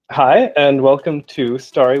Hi, and welcome to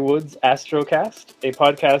Starry AstroCast, a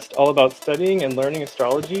podcast all about studying and learning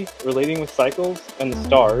astrology, relating with cycles and the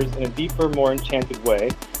stars in a deeper, more enchanted way.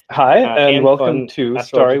 Hi, and welcome to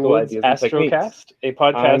Starry AstroCast, a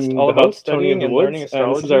podcast all about studying and learning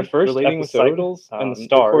astrology, this is our first relating with cycles and the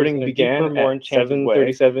stars. Recording began at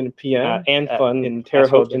 7:37 p.m. and fun in Terre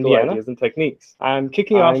Haute, Indiana. Ideas and techniques. I'm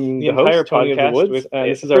kicking off the entire podcast with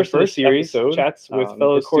this is our first series chats with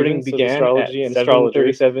fellow students of astrology and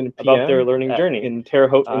astrologers about their learning journey in Terre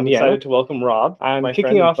Haute, Indiana. I'm excited to welcome Rob. I'm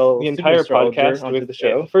kicking off the entire podcast with the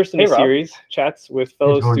show. First in the series chats with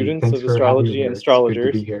fellow students of astrology and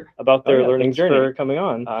astrologers about their learning journey. For coming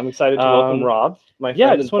on. I'm excited to welcome Rob. My friend,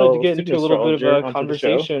 I just wanted to get into a little bit of a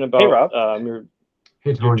conversation about your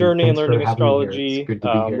journey in learning astrology,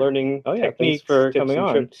 learning techniques for coming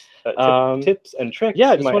on. Tips and tricks.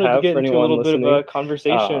 Yeah, I just wanted to get into a little bit of a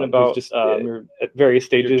conversation about just your at various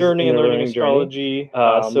stages journey in learning astrology,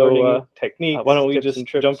 learning techniques. Why don't we just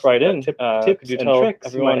jump right in? Could you tell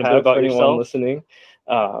everyone a bit about yourself listening?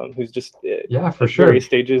 Who's just for sure. Various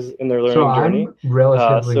stages in their learning journey. I'm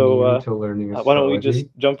relatively new to learning astrology. Why don't we just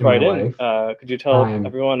jump right in? Could you tell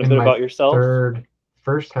everyone a bit about yourself?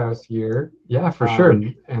 First house year, for sure.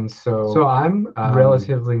 And so I'm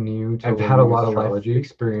relatively new to. I've had a lot of life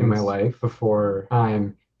experience in my life before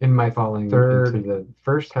I'm in my falling into the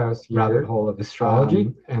first house year rabbit hole of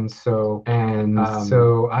astrology. So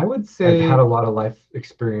I would say I've had a lot of life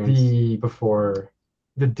experience before.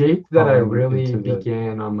 The date that I really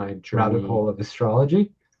began on my rabbit hole of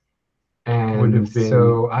astrology would have been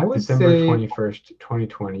December 21st,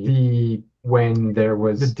 2020. When there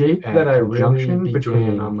was the date that I really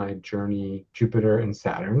began on my journey, Jupiter and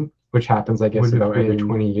Saturn, which happens, I guess, about every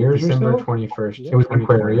 20 years. December 21st, it was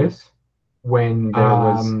Aquarius. When there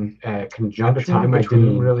was a conjunction at the time, I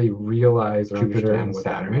didn't really realize Jupiter and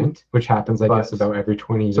Saturn, which happens, I guess, about every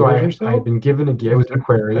 20 years. So I had been given a gift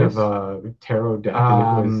Aquarius of a tarot deck,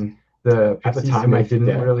 and it was at the time I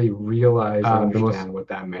didn't really realize or understand what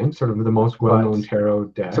that meant. Sort of the most well-known tarot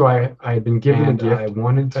deck. So I had been given a gift. I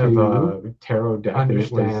wanted to a tarot deck,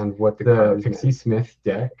 understand what the Pixie Smith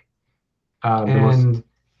deck, and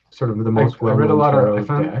sort of the most well-known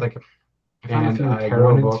tarot deck. I found a few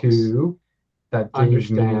tarot books that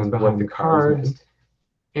understand what the cards,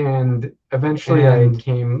 and eventually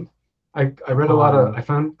I read a lot of, I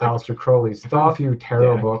found Aleister Crowley's a few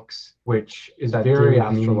tarot books, which is very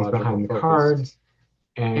astrological behind the cards,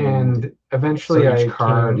 and eventually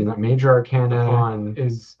card in Major Arcana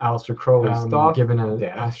is Aleister Crowley's thought, given an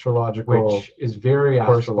astrological, which is very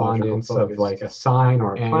correspondence of like a sign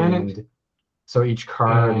or a planet. So each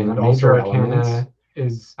card in Major Arcana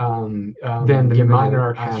is then the minor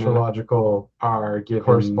arcana astrological are given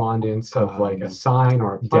correspondence of like a sign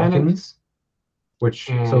or a planet, which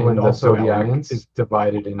so when the zodiac is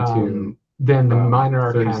divided into then the minor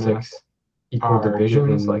arcana 36 equal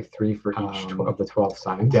divisions, like 3 for each of the 12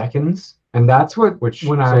 signs, decans, and that's when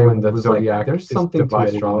the zodiac there's something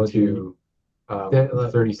divided into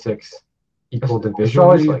 36 equal divisions.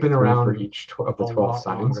 Astrology's like been around for each of the 12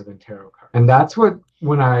 signs, and that's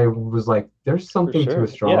when I was like, there's something to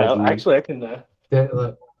astrology. Yeah, actually, I can.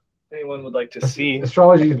 Anyone would like to see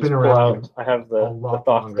astrology's been around. I have the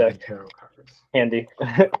Thoth deck handy,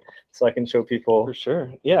 so I can show people for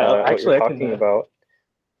sure. Yeah, actually, I can about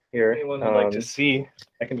here. Anyone would like to see?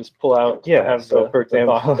 I can just pull out. Yeah, I have for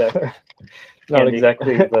example, Thoth deck. Not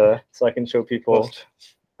exactly so I can show people.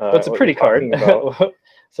 But it's a pretty card.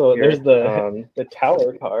 So here, there's the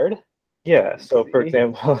Tower card. Yeah, so for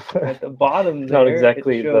example, at the bottom there, not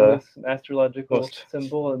exactly the astrological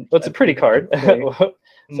symbol. And it's a pretty card.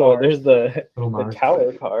 So there's the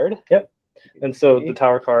Tower card. Yep. And so the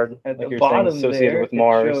Tower card, at like the bottom saying, associated there, with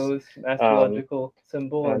Mars. Shows astrological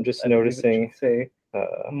symbol. I'm just noticing,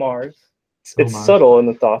 Mars. It's subtle in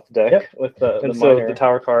the Thoth deck with the so the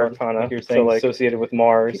Tower card, like you're saying, associated with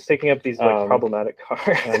Mars. Keep picking up these problematic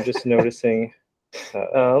cards. I'm just noticing.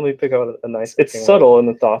 Let me pick out a nice. It's subtle in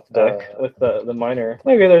the Thoth deck with the minor.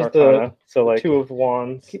 Maybe there's arcana. So like 2 of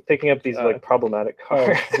Wands. Keep picking up these like problematic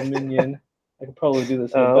cards. Dominion. I could probably do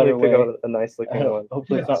this in a better way. Let me pick out a nice looking one.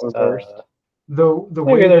 Hopefully it's not reversed. The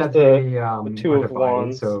way that the 2 of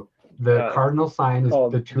Wands. So the cardinal sign is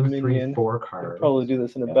the 2, 3, 4 card. I could probably do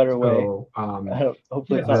this in a better way.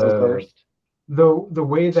 Hopefully it's not reversed. The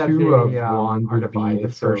way that Two of Wands would be the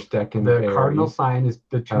first deck in the cardinal sign is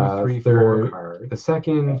the 2, 3, 4 card. The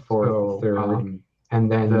second, fourth, third,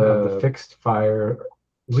 and then the fixed fire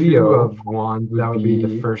Leo of Wands would be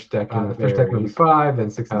the first deck in the first deck would be 5, then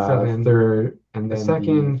 6 and 7, third, and then the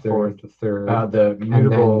second, fourth, third. The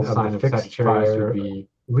mutable sign of fixed fire would be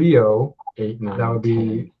Leo, 8, 9, that would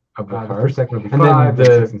be of the card. And then the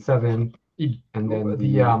 6 and 7, and then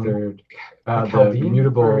the third, the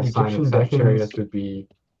mutable sign of Sagittarius would be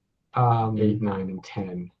 8, 9, and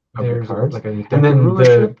 10 of the cards. And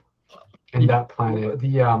then and that planet,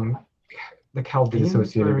 the Chaldean is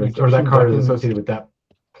associated with, or that card is associated with that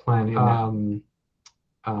planet.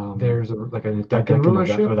 There's a decan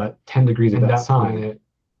rulership, or that 10 degrees of that sign.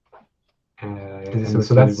 And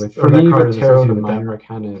so that's with, for me, with tarot, the minor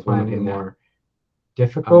arcana is one of the more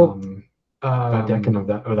difficult. That decan of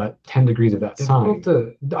that, or that 10 degrees of that sign.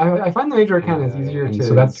 I find the major arcana is easier to.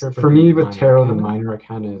 So that's for me with tarot. The minor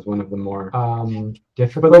arcana is one of the more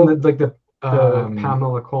difficult. But then the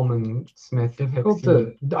Pamela Coleman Smith. Difficult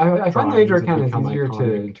to. I find the major arcana is easier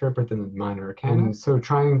to interpret than the minor arcana. And so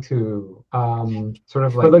trying to sort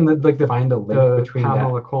of like, but then find a link between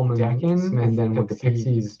Pamela Coleman decan and then with the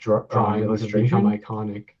Pixies drawing illustration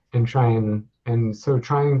iconic, and trying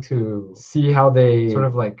to see how they sort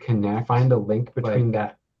of like connect, find a link between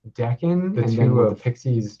that decan and then with the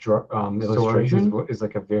Pixies illustration is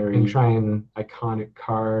like a very, and try an iconic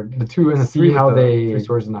card. The 2 and the 3, how they 3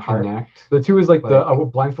 swords in the heart connect. The 2 is like the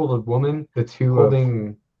blindfolded woman. The 2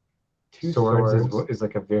 holding 2 swords is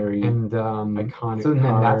like a very iconic. So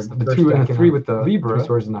then that's the 2 and the 3 with the Libra 2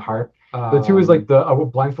 swords in the heart. The 2 is like the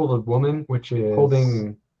blindfolded woman, which is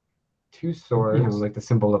holding 2 swords, like the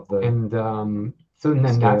symbol of the, and so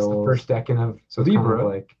then that's the first decan of Libra. Kind of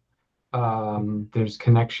like there's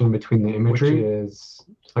connection between the imagery, which is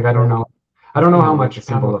like I don't know how much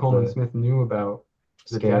Pamela Coleman Smith knew about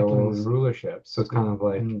the decan and rulership. So it's kind of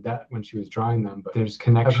like that when she was drawing them, but there's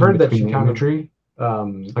connection. I've heard that she imagery.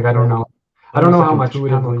 Like I don't know how much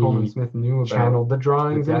Pamela Coleman Smith knew about channeled the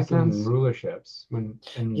drawings in a sense. Rulerships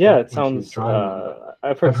it sounds.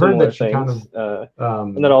 I've heard similar things,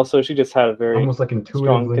 and then also she just had a very almost like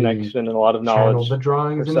strong connection and a lot of knowledge the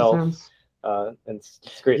drawings herself. In a sense. And it's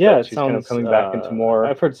great. Yeah, that she's kind of coming back into more.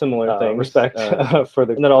 I've heard similar things. Respect for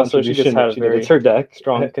the. And then also she just had a very her deck,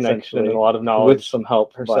 strong connection and a lot of knowledge with some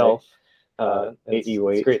help herself.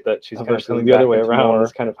 It's great that she's kind of coming the other way around.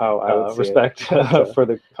 Is kind of how I would respect for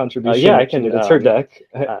the contribution. I can. It's her deck.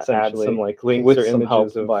 Add some like links with or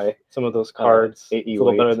images of some of those cards. It's a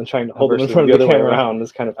little better than trying to hold them in front of the camera. Around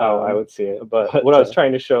is kind of how I would see it. But what I was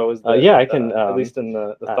trying to show is that I can at least in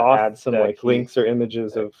the thought add some like links or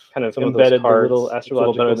images of kind of some embedded little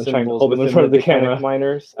astrological symbols in front of the camera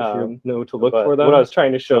miners. If you know to look for them. What I was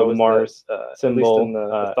trying to show was Mars symbol in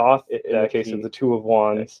the Thoth. In the case of the 2 of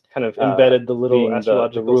Wands, kind of embedded the little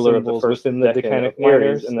astrological ruler of the first in the decanic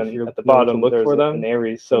minors, and then at the bottom look for them. An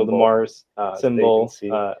Aries, so the Mars symbol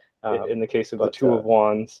in the case of the 2 of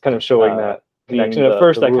Wands, kind of showing that connection. At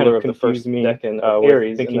first, that kind of confused me.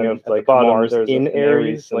 Aries, thinking of like Mars in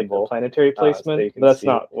Aries, like the planetary placement. But that's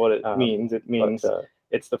not what it means. It means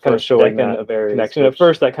it's the first showing that connection. At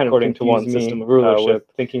first, that kind of according to one system of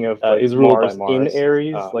rulership, thinking of is Mars in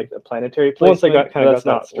Aries, like the planetary placement. Once I got kind of that's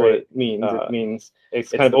not what it means. It means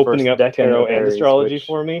it's kind of opening up tarot and astrology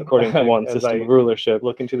for me. According to one system of rulership,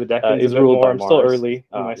 look into the decans is ruled by Mars. I'm still early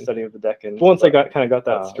in my study of the decans. Once I got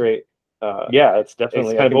that straight. It's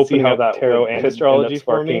definitely kind of opening how that tarot and astrology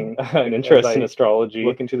for me. An interest in astrology.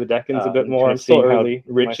 Look into the decans a bit more. I'm still early.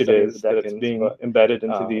 Rich it is that it's being embedded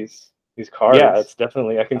into these cards. Yeah, it's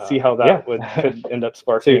definitely. I can see how that could end up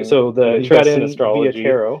sparking. So the interest in astrology,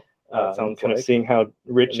 tarot, sounds kind of seeing how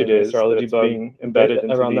rich it is. Astrology being embedded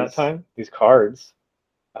around that time. These cards.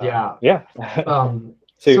 So you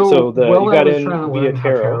got in via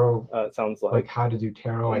tarot. It sounds like how to do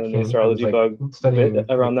tarot. I came astrology bug studying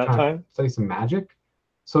around that time. Study some magic.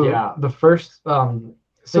 So the first thing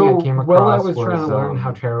I came across I was trying to learn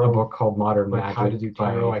how tarot. A book called Modern Magic. How to do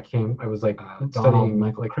tarot. I was like studying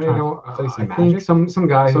Michael Craig. I think some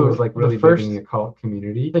guy who was like really big in the occult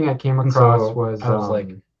community. Thing I came across was I was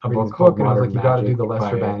like a book, and I was like, you got to do the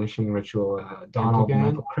lesser banishing ritual. Donald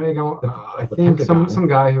Michael Craig. I think some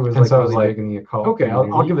guy who was like really big in the occult. Okay,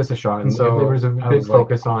 I'll give this a shot. And so there was a big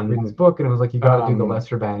focus on reading this book, and it was like you got to do the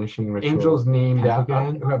lesser banishing ritual. Angels named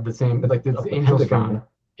who have the same like the angels from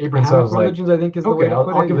Abrahamic religions. I think is the way.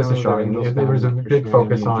 I'll give this a shot. And there was a big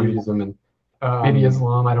focus on Judaism and maybe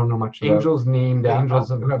Islam. I don't know much about angels named angels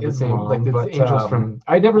who have the same like the angels from.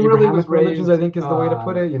 I never really was religions. I think is the way to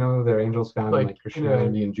put it. You know, they're angels found in like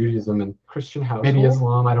Christianity and Judaism and Christian household. Maybe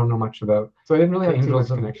Islam. I don't know much about. So I didn't really have angels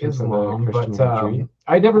connection to the Christian imagery.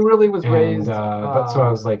 I never really was raised. But so I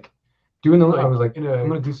was like. I was like, I'm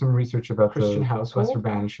going to do some research about Christian house, lesser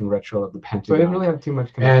banishing ritual of the Pentagon. So I didn't really have too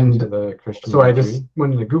much connection to the Christian. So I just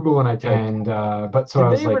went into Google and I typed. But so I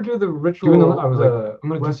was like, do the ritual? I was like, I'm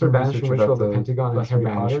going to do some banishing ritual of the Pentagon, lesser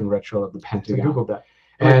banishing ritual of the Pentagon. So I Googled that.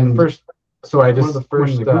 And first, so I just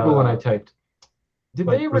went into Google and I typed did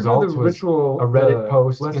they ever do the ritual, a Reddit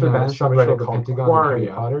post in a subreddit called Quarry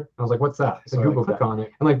Potter? And I was like, what's that? So I Googled that. On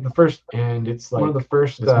it. And like it's like one of the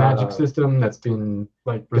first this magic system that's been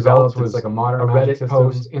like developed was like a modern Reddit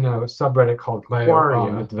post in a subreddit called Quarry.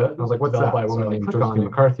 I was like, what's that? By a woman named Josephine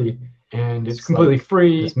McCarthy. And it's completely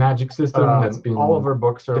free. This magic system that's been all of her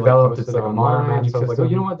books are developed. It's like a modern magic system. So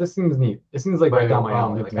you know what? This seems neat. It seems like right down my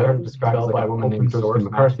alley. Like I heard it described as like a woman named Josephine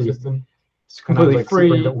McCarthy. It's completely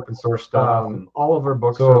free, open source stuff. All of her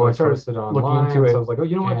books are I started looking into it. So I was like, oh,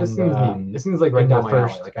 you know what? This seems neat. This seems like right down my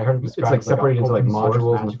alley. Like I heard it described it's like separated into like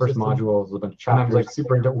modules. And the first module is a bunch of chapters. And I was like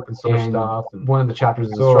super into open source stuff. And one of the chapters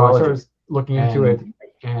is astrology. I started looking into it,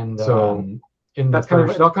 and so. And that's kind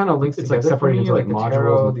of it all kind of links. It's like separated into like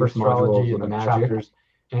modules. The first module and the chapters,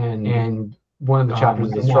 and one of the chapters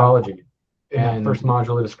is astrology. And the first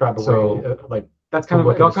module they describe a way like that's kind of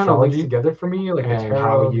like it all kind of links together for me, like and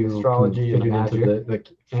how you astrology fit it into the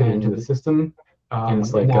fit into the system. And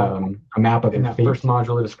it's like a map of your fate. First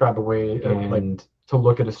module they describe a way like to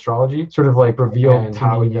look at astrology, sort of like reveal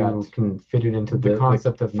how you can fit it into the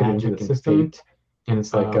concept of magic and system. And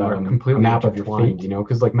it's like completely a map of your fate, you know,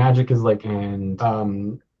 because like magic is like and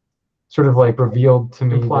sort of like revealed to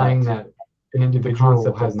me, implying that an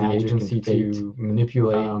individual has the agency to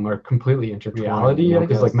manipulate or completely interpret reality.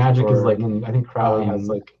 Because like magic is like, and I think Crowley has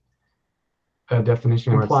like a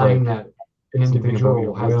definition implying that an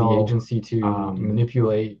individual has the agency to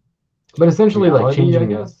manipulate, but essentially like changing,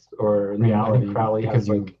 I guess, or reality. I think Crowley has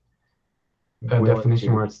like a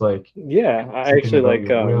definition where it's like I actually like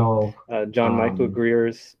John Michael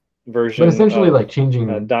Greer's version, but essentially like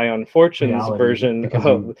changing Dion Fortune's version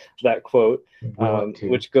of that quote,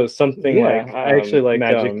 which goes something like I actually like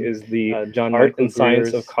magic is the John art Michael and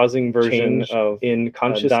science of causing version of in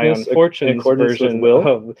consciousness. Dion Fortune's version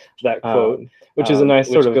of that quote, which is a nice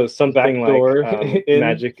sort of goes something like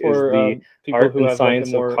magic is the art and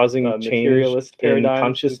science of causing change in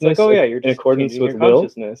consciousness. Like, you're in accordance with will.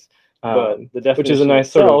 But the definition, which is a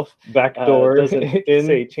nice sort of backdoor, doesn't in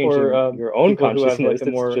say changing your own consciousness.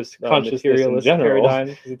 Like more just consciousness in general.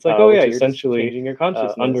 Paradigm. It's like, you're essentially changing your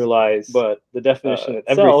consciousness underlies. But the definition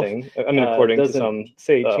itself, everything. I mean, according to some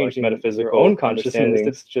say changing metaphysical own consciousness,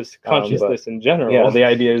 it's just consciousness in general. Yeah, the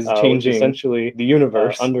idea is changing essentially the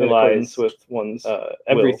universe underlies with one's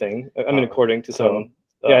everything. I mean, according to some.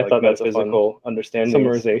 I thought that's a physical understanding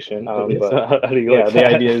summarization. But how do you like the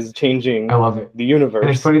idea is changing I love it. The universe.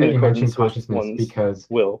 And it's funny that you mentioned consciousness because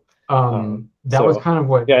will. That was kind of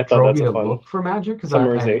what drove me to look for magic because I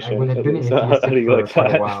had been atheistic for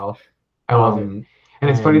quite a while. And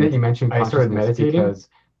it's funny that you mentioned consciousness. I started meditating because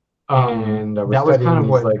and that was kind of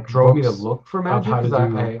what like drove me to look for magic because I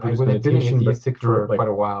had been atheistic for quite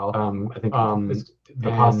a while. I think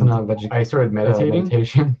Vipassana. I started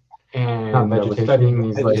meditating. And I was studying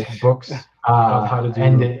these like books of how to do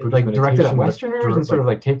and like directed at Westerners and sort of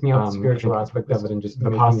like taking out the spiritual aspect of it and just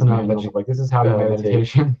Vipassana, like this is how you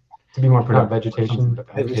meditation to be more productive. Vegetation.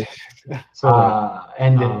 So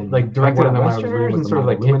like directed at Westerners and sort of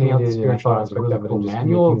like taking out the spiritual aspect of it and just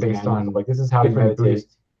manual based on like this is how you meditate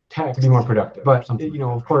to be more productive. But you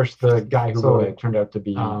know, of course, the guy who turned out to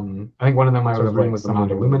be I think one of them I was reading was the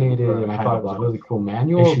Mind Illuminated, and I thought it was a really cool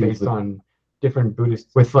manual based on different Buddhist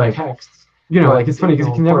with like texts, you know, like it's funny because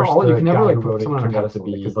you can never like put someone on a pedestal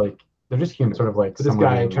because like they're just human. Sort of like this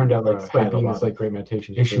guy turned out like despite being this like great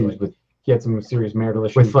meditation issues with he had some serious marital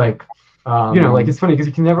issues with like you know like it's funny because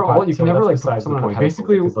you can never like put someone on a pedestal.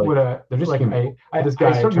 Basically, what they're just like this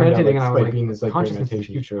guy started meditating and I was like being this like consciousness is a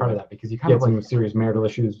huge part of that because you kind of like some serious marital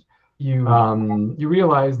issues. You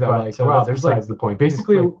realize that like wow, there's like the point.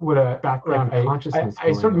 Basically, what a background consciousness.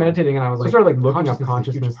 I started meditating and I was like, I started like looking up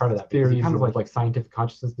consciousness part of that theories, kind of like scientific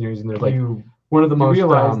consciousness theories, and there's like one of the most. You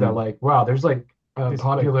realize that like wow, there's like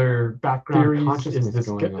popular background consciousness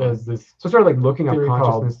going on. This. So I started like looking up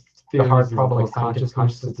consciousness theories, the hard problem of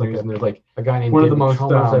consciousness theories, and there's like a guy named one of the most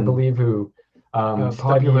I believe who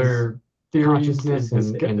popular consciousness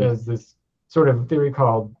and does this sort of theory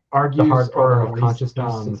called argues the hard problem of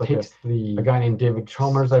consciousness. Takes a guy named David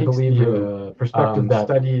Chalmers, I believe, the perspective that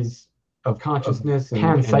studies of consciousness and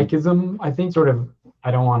panpsychism. I think sort of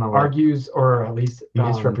I don't want to argues or at least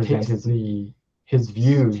misrepresent his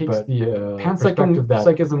views, but the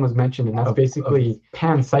panpsychism was mentioned, and that's basically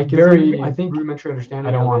panpsychism. Very, I think, rudimentary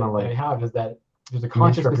understanding. I don't want to like have is that there's a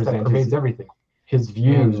consciousness that pervades everything. His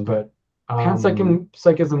views, but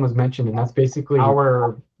panpsychism was mentioned, and that's basically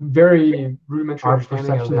our very rudimentary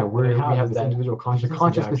perception that we have this individual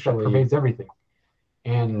consciousness that pervades everything,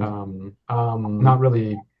 and not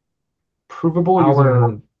really provable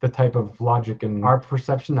using the type of logic and our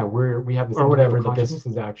perception that we have this or whatever that this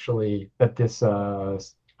is actually that this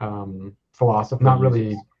philosopher, not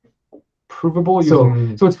really provable. So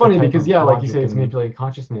it's funny because like you say, it's manipulating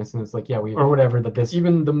consciousness, and it's like or whatever, that this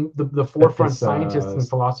even the forefront scientists and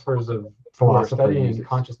philosophers of studying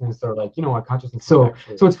consciousness are like, what consciousness is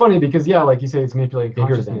actually. So it's funny because like you say, it's manipulating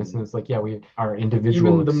consciousness, and it's like we are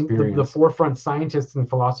individual experience. The forefront scientists and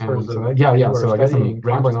philosophers of so I guess I'm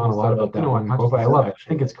rambling on a lot about that one quote, but I love it. I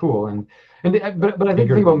think it's cool. But I think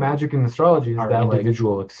the thing about magic and astrology is that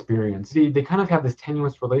individual experience. They kind of have this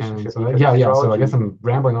tenuous relationship. So I guess I'm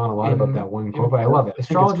rambling on a lot about that one quote, but I love it.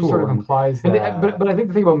 Astrology sort of implies that. But I think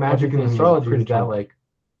the thing about magic and astrology is that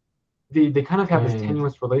they kind of have this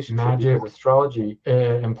tenuous relationship. Magic, astrology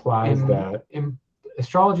implies that.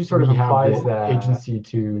 Astrology sort of implies that agency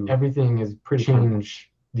to everything is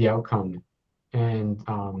change the outcome, and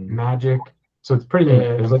magic. So it's pretty neat.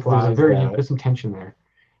 There's some tension there.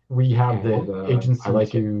 We have the agency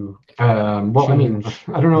to well, I mean,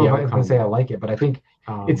 I don't know if I can say I like it, but I think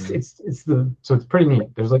it's pretty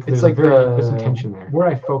neat. There's some tension there. Where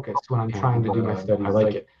I focus when I'm trying to do my studies, I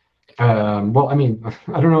like it. Well, I mean,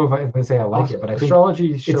 I don't know if I can say I like it, but I think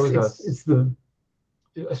astrology shows us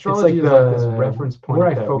astrology is like this reference point where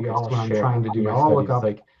I focus when I'm trying to do my studies. Look up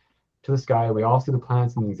to the sky. We all see the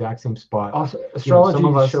planets in the exact same spot. Also,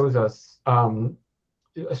 astrology shows us.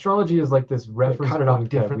 Astrology is like this reference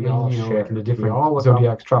point that we all share. The different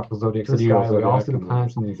zodiacs, tropical zodiacs, we all see the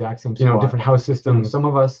planets in the exact same spot. Different house systems. Some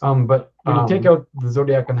of us, but when you take out the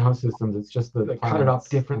zodiac and the house systems, it's just the cut it up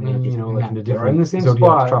differently. Like in the different in the same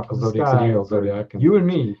spot, tropical zodiac, zodiac. You and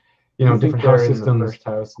me. Different house systems.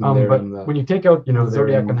 But when you take out the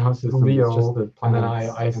zodiac and the house systems, it's just the planets, and then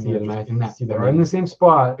I see it, and I see them in the same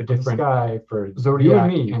spot, a different sky for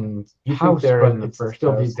zodiac and house, but it's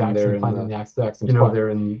still the exact same planet in the exact same spot. They're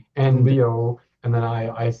in Leo, and then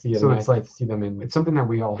I see it, so it's like see them in. It's something that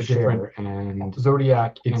we all share, and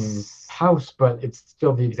zodiac it's house, but it's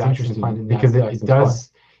still the exact same planet because it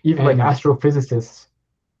does even like astrophysicists.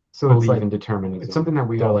 So it's like determinism. It's something that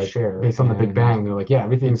we all share based on the Big Bang. They're like,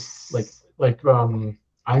 everything's like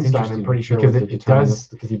Einstein. I'm pretty sure because it does.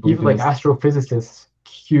 Because even like astrophysicists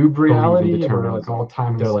cube reality, where like all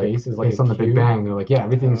time and space is based on the Big Bang. They're like,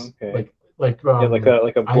 everything's like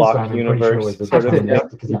a block universe. Because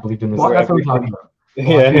he believed in this. That's what I'm talking about.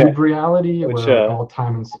 Cube reality, which where all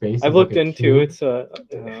time and space. I've looked into. It's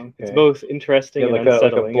both interesting and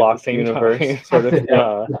unsettling. Like a block universe, sort of.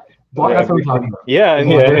 That's what I'm talking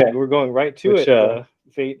about. We're going right to it.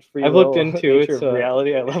 Fate, free will, I've looked into it's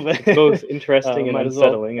reality. I love it. It's both interesting and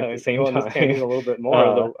unsettling at the same time. A little bit more,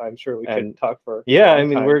 although I'm sure we could talk for. Yeah, I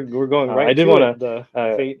mean we're going right. I did want to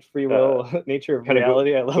fate, free will, nature of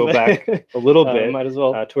reality. I love go back a little bit. Might as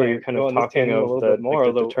well to where you're kind of talking of the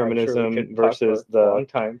determinism versus the long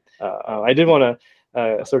time. I did want to.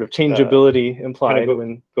 Sort of changeability implied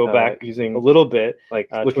when go back using a little bit like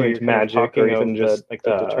looking into magic or even just like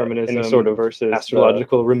the determinism sort of versus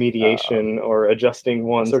astrological remediation or adjusting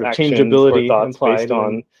one's sort of changeability implied based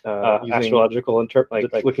on astrological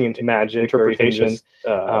like looking into magic interpretation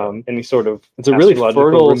any sort of it's a really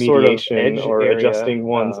fertile sort of edge or adjusting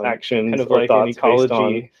one's actions kind of like in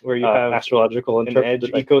ecology where you have astrological edge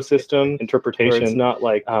ecosystem interpretation. It's not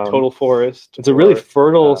like total forest. It's a really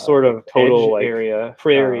fertile sort of total area.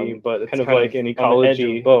 Prairie, but it's kind of like in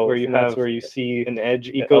ecology where you have where you see an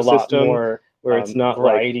edge ecosystem more where it's not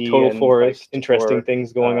like total forest, interesting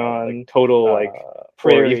things going on, total like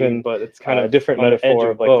prairie, even, but it's kind of a different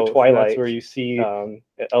metaphor of like the twilight. That's where you see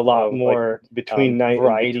a lot more between night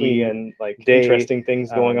variety and like day, interesting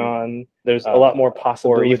things going on. There's a lot more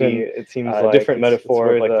possibility. Or even it seems like a different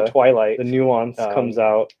metaphor of like the twilight. The nuance comes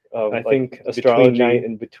out of I think astrology night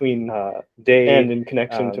and between day and in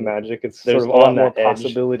connection to magic. It's there's sort of a lot more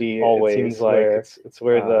possibility. Always, it seems like it's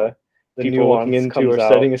where the people looking into or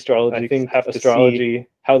studying astrology, I think, have astrology, to see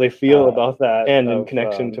how they feel about that, and in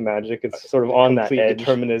connection to magic, it's sort of on that edge.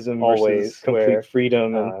 Determinism always complete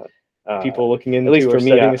freedom, and people looking into at least for me,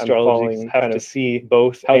 studying astrology have to see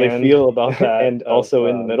both how they feel about that, and also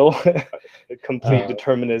in the middle, complete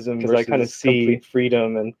determinism. Because I kind of see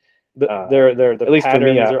freedom and. They're at least for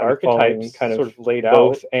me, are archetypes kind of sort of laid out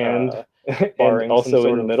both and also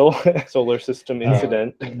in the middle solar system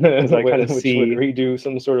incident as I kind of see would redo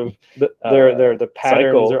some sort of they're the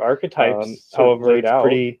patterns or archetypes. However, it's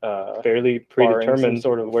pretty fairly predetermined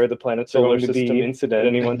sort of where the planets are going to be incident at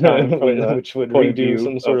any one time, which would redo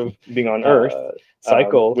some sort of being on Earth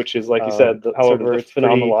cycle, which is like you said. However, it's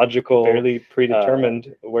phenomenological, fairly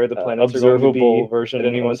predetermined where the planets are going to be version at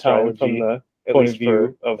any one time from the point of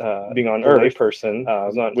view of being on Earth, person,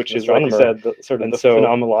 which is like you said, sort of the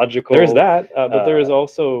phenomenological. There's that, but there is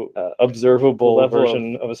also observable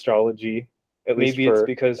version of astrology At least maybe it's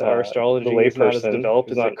because our astrology is not as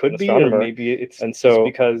developed as it could be, or maybe it's just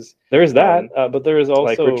because there is that. But there is also,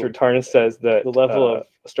 like Richard Tarnas says, that the level of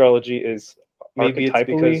astrology is maybe it's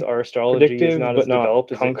because our astrology is not as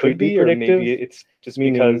developed as it could be, or maybe it's just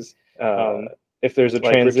because if there's a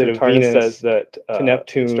transit of Venus says that to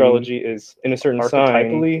Neptune, astrology is in a certain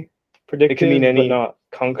sign, predictive, it can mean any but not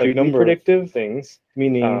concrete number predictive things.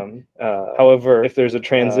 Meaning, However, if there's a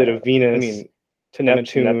transit of Venus to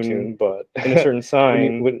Neptune, but in a certain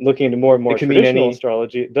sign, when looking into more and more traditional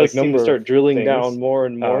astrology, it does seem to start drilling down more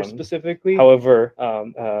and more specifically. However,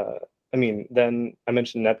 then I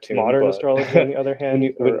mentioned Neptune. Modern astrology, on the other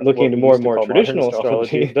hand, looking into more and more traditional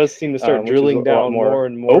astrology, it does seem to start drilling down more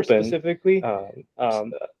and more specifically.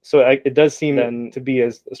 It does seem then to be,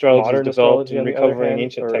 as astrology is developed in recovering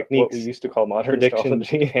ancient techniques, what we used to call modern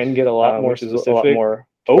astrology, can get a lot more specific, a lot more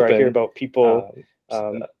open. I hear about people.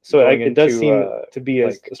 It does seem to be,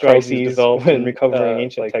 as astrology is developed in recovering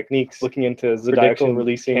ancient techniques, looking into zodiacal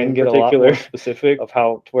releasing can get a lot more specific of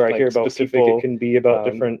how, to where I hear about people, it can be about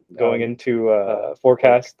different going into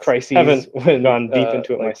forecast crises. Haven't gone deep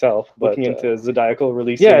into it myself, but looking into zodiacal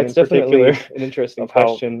releasing, it's definitely an interesting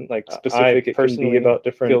question. Specific, it can be about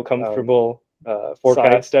different, feel comfortable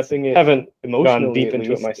forecast stepping it. Haven't emotionally gone deep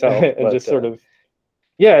into it myself, and but just sort of.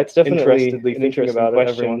 Yeah, it's definitely thinking about it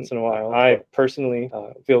every once in a while. I personally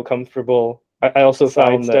feel comfortable. I also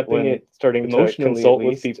found that when when starting to emotionally, consult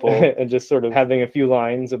with people and just sort of having a few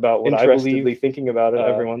lines about what I believe, thinking about it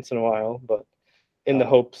every once in a while, but in the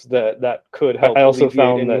hopes that could help. I also alleviate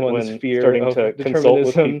found that anyone's when fear starting of to consult with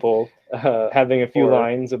determinism, people, having a few or,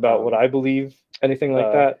 lines about what I believe, anything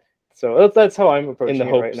like that. So that's how I'm approaching in the it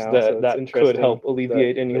hopes right now. that So that could help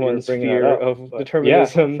alleviate anyone's fear of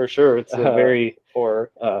determinism. Yeah, for sure, it's a very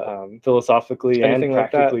philosophically and anything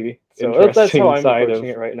like that. practically So that's how I'm side approaching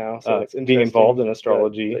of it right now. So it's being involved in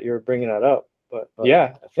astrology. that you're bringing that up. But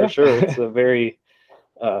yeah, for sure, it's a very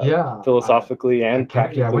philosophically and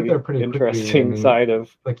practically interesting side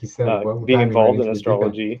of, like you said, being involved in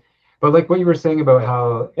astrology. But like what you were saying about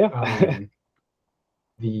how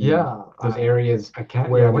those areas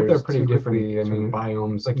where they're pretty different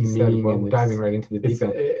biomes, like you said, diving right into the deep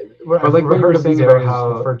end. But like what you were saying about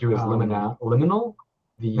how referred to as liminal,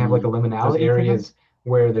 they have like a liminality areas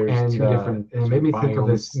where there's two different. And it made me think of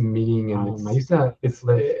this meeting, and I used to.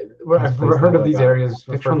 I've heard of these areas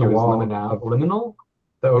referred to as liminal.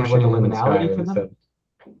 The ocean and the sky, instead.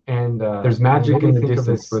 And there's magic in the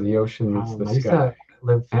distance where the ocean meets the sky. I used to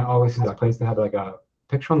live, and it always has a place that had like a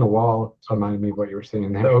picture on the wall. Reminded me of what you were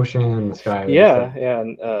saying there. The ocean and the sky.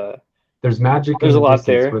 And there's magic. There's in a the lot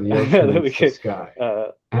there where the ocean that we meets the could sky.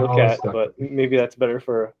 Look at, but maybe that's better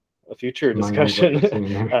for a future discussion.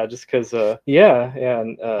 Just because,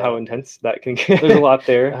 and how intense that can get. There's a lot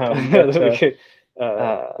there that we could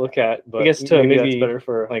look at, but I guess maybe that's better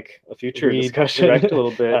for like a future discussion. Direct a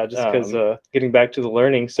little bit, just because getting back to the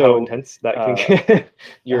learning, so how intense that can get.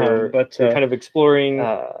 You're kind of exploring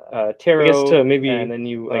tarot, I guess to maybe, and then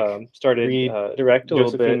you started direct a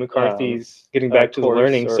little Josephine bit. McCarthy's getting back to the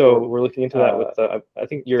learning. So we're looking into that with I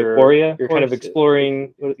think you're kind of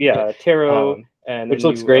exploring tarot. And which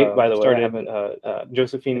looks great, by the way. I haven't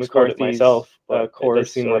Josephine McCarthy's myself,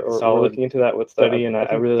 course, seem like we're looking into that with study, and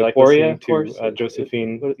I really like listening to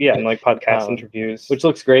Josephine, and like podcast interviews, which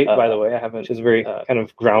looks great, by the way. I haven't. She's very kind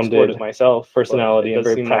of grounded myself, personality, and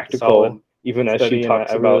very practical. Even as she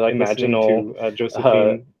talks about imaginal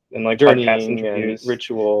Josephine and like podcast interviews, and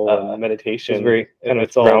ritual and meditation. She's very kind of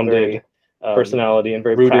it's all grounded personality and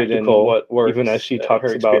very rooted practical. In what works. Even as she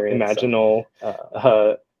talks about imaginal.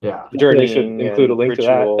 Journey, we should include a link to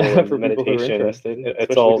that for people who are interested.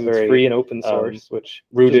 It's all very free and open source, which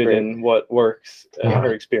rooted in what works in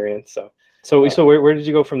her experience. So where did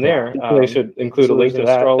you go from there? They should include a link to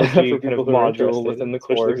that astrology for kind of people who are module within the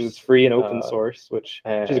course. It's free and open source, which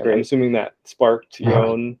is great. I'm assuming that sparked your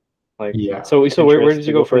own. So where did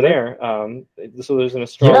you go from there? So there's an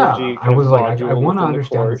astrology. I was like, I want to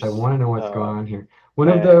understand this. I want to know what's going on here. One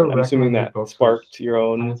of the I'm assuming that sparked your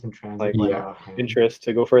own interest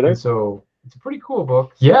to go further. And so it's a pretty cool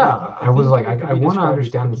book. Yeah, I was like, I want to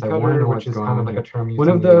understand this. I want to know what's going on. Like a term one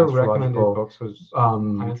of the recommended books was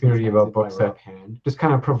Community About Books that just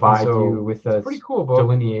kind of provide you with a pretty cool book.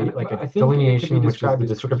 Delineation, which is the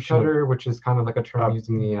description, which is kind of like a term used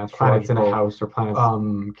in the planets in a house or planets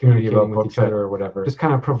Community About Books or whatever. Just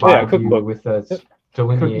kind of provide you with a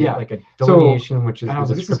delineation, which is the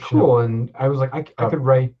description. This is cool, and I was like, I could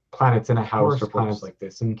write planets in a house or planets like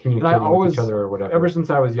this and communicate with each other or whatever. Ever since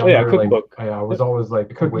I was younger, I was always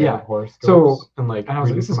like, horoscopes. And I was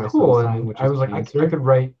like, this is cool, and I was like, I could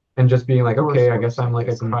write and just being like, okay, I guess I'm like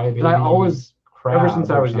a crybaby. And I always ever since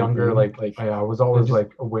I was younger, like I was always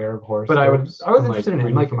like aware of horoscopes. But I was interested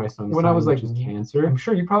in like my son when I was like Cancer. I'm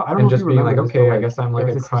sure you probably I don't know if you remember like, okay, I guess I'm like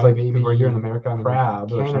a crybaby. We're here in America, I'm in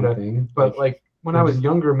crab or something. But like when I was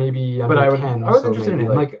younger, maybe but I was interested in it.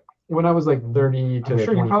 Like when I was like 30 to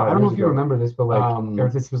 25 I don't know if you remember this, but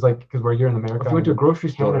like this was like because we're here in America. If you went to a grocery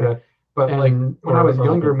store, Canada, but like when I was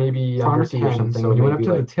younger, maybe pharmacy or something, when you went up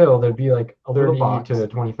to the till, there'd be like a little box to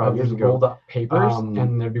 25 years ago rolled up papers,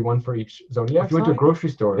 and there'd be one for each zodiac. If you went to a grocery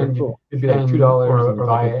store, and it'd be like $2 and you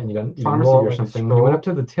buy it, and you pharmacy or something. When you went up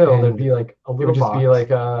to the till, there'd be like a little box be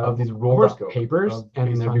like of these rolled up papers,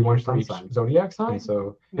 and there'd be one for each zodiac sign.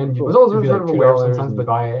 So and it was always sort of aware sometimes, but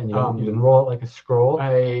buy it and you didn't roll it like a scroll.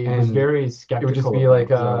 I was very skeptical. It would just be like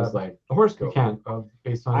a horoscope. You can't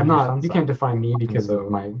based on. I'm not. You can't define me because of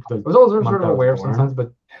my. I was always sort of aware sometimes,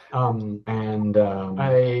 but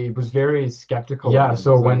I was very skeptical. Yeah.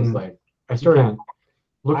 So when like I started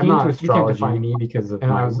looking into astrology, you can't define me because of.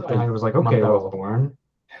 And I was like, okay, well, born.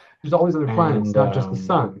 There's all these other planets, not just the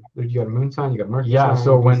sun. You got a moon sign, you got Mercury sign. Yeah.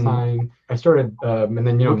 So when I started, and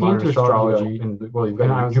then looking into astrology, and well, you've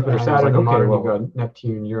got Jupiter, Saturn, and modern. You've got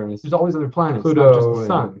Neptune, Uranus. There's all these other planets, Pluto, not just the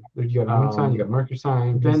sun. You got a moon sign, you got Mercury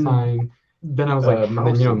sign, Venus sign. Then I was like, and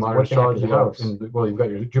then modern astrology house, and well, you've got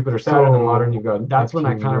your Jupiter, Saturn, and modern. You've got that's when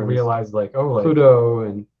I kind of realized like, oh, like Pluto,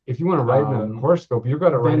 and if you want to write in a horoscope, you've got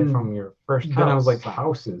to write it from your first house. Then I was like,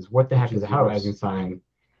 houses. What the heck is a house? Rising sign.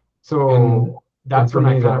 So that's when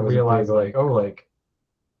I kind of realized like, oh, like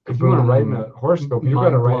if you want to write in a horoscope, you've got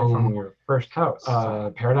to write it from your first house.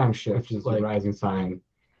 Paradigm shift, which is like rising sign,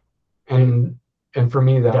 and for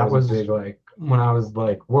me that was big. Like when I was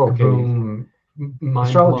like, whoa, okay. Boom.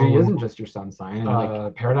 Astrology isn't just your sun sign, and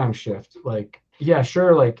like paradigm shift. Like, yeah,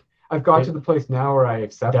 sure. Like, I've got to the place now where I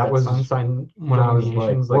accept that was sun sign when I was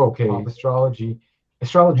like, whoa, okay, astrology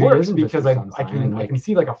works isn't because I can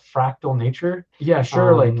see like a fractal nature. Yeah,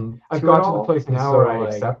 sure. Like, I've got to the place now where I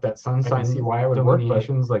accept that sun sign. I can see why it would work, but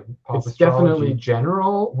like it's definitely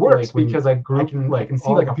general works because I can see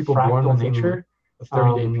like a people fractal nature, a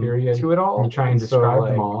 30-day period to it all, and try and describe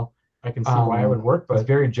them all. I can see why it would work, but it's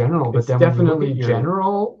very general. But then definitely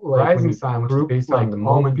general rising sign, which is based on the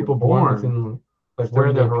moment people born within like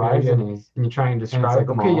where the horizon is, and you try and describe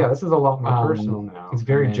them. Okay, yeah, this is a lot more personal now. It's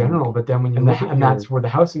very general, but then when you and that's where the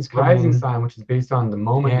house is rising sign, which is based on the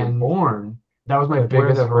moment you're born. That was my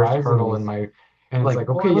biggest hurdle in my. And it's like,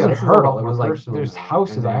 okay, yeah, it's a hurdle. It was like there's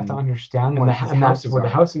houses. I have to understand what and that's where the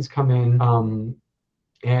houses come in.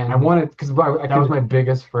 And I wanted because that was my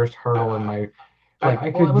biggest first hurdle in my. Like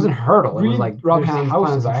it wasn't hurdle. It was like Rob Ham's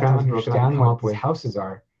houses. I have to understand what these houses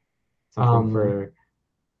are.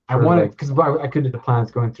 I wanted because I could the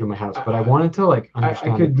plans going through my house, but I wanted to like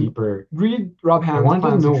understand I could deeper. Read Rob Ham's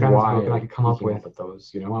plans and why, and I could come up with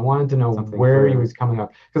those. You know, I wanted to know where he was coming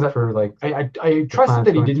up because for like I trusted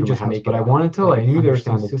that he didn't just make it, but I wanted to like knew there was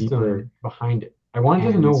some system behind it. I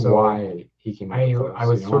wanted to know why he came up with those. I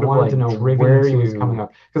was sort of like to know where he was coming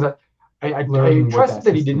up because I trusted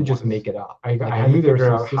that he didn't just make it up. I knew there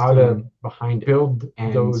was how to behind it, build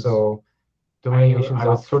those. So I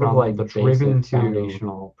was sort of like driven to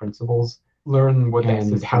foundational principles, learn what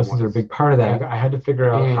and houses are a big part of that. I had to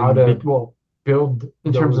figure out how to build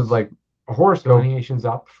in terms of like a horoscope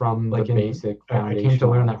up from like the basic. I came to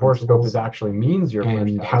learn that horoscope is actually means your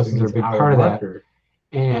and houses are a big part of that.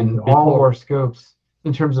 And all horoscopes,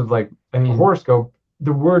 in terms of like horoscope.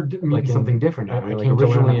 The word means something different. I came to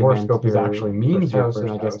learn that horoscope is actually means your first house, and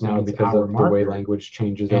I guess now because of the way language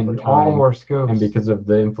changes over time, all horoscopes, and because of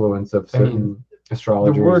the influence of certain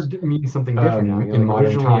astrologers, the word means something different now. In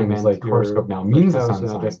modern times, like horoscope now means the sun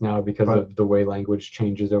sign. I guess now because of the way language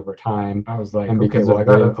changes over time, I was like, and because of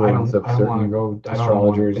the influence of certain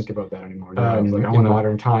astrologers, think about that anymore. In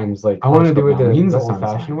modern times, like I want to do it the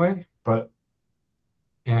old-fashioned way, but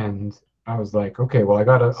I was like, okay, well, I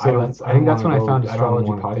gotta. So I think that's when I found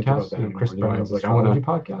astrology podcast. And Chris Brown was like, I want to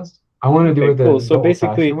podcast. I want to do it the so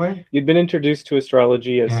basically, way. You'd been introduced to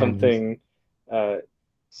astrology as something.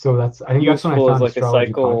 So that's I think that's when I found like a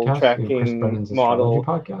cycle tracking model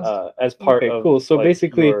as part of. Cool. So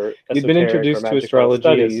basically, you'd been introduced to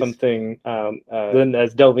astrology as something. Then,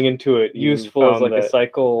 as delving into it, useful as like a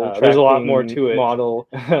cycle. There's a lot more to it. Model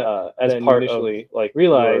as part initially, of like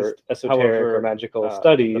realized esoteric or magical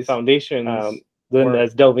studies. The foundations. Then,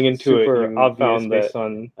 as delving into it, you found based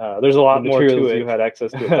on there's a lot more to it you had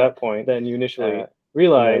access to at that point than you initially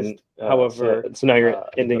realized. However, so now you're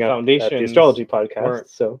ending up at the astrology podcast.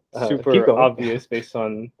 So super obvious based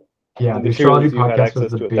on the astrology podcast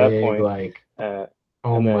was the big at that point. Like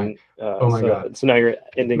oh my god. So now you're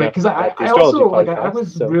ending up because I the astrology also podcast. Like I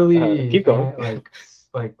was really keep going.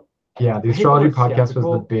 like Yeah, the astrology podcast was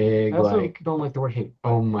the big, like, don't like the word hate.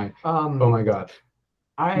 Oh my God.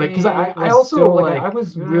 Because I also like I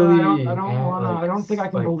was really I don't think I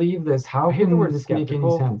can believe this. How can this make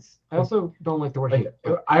any sense? I also don't like the word hate.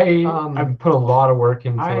 I've put a lot of work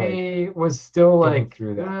into I was still like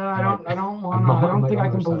through that. I don't think I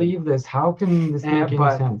can believe this. How can this make any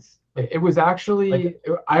sense? It was actually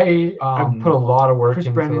I've put a lot of work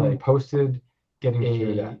into Brennan posted getting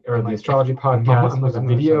through that, or the astrology podcast was a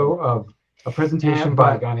video of a presentation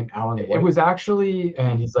by a guy named Alan White. It was actually,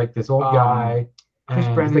 and he's like this old guy. Chris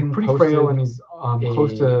Brennan, he's like pretty frail, and he's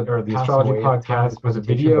close to, or the astrology podcast was a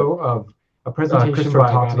video of a presentation by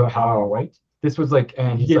talks about how White. This was like,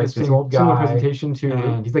 and he gave this old guy similar presentation to,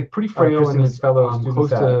 and he's like pretty frail, and his fellow close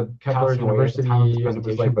to Kepler University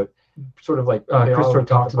presentation, but sort of like Chris sort of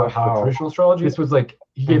talks about how traditional astrology. This was like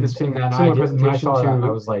he gave the same similar presentation to. I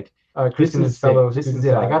was like, Chris and his fellows. This is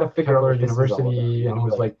it. I got to figure out University, and it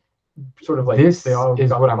was like sort of like this is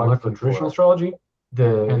what I'm looking for traditional astrology.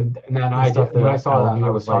 And then when I saw that, I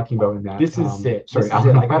was talking about in that. This is it. Sorry, this is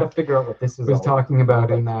it. I got to figure out what this is. Was talking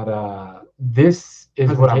about in that. This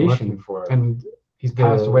is what I'm looking for. And he's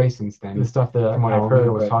passed away since then. The stuff that from what I've heard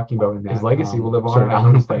was talking about in that. His legacy will live on.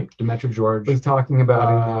 Alan like Demetri George was talking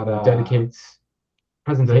about in that. Dedicates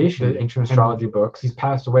presentation, the ancient astrology books. He's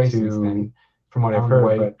passed away since then. From what I've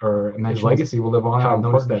heard, or his legacy will live on. How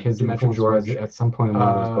important his Demetri George at some point in one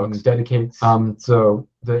of those books dedicates. So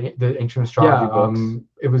the ancient astrology books.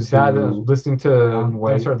 It was sad listening to.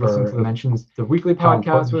 I started listening to the mentions the weekly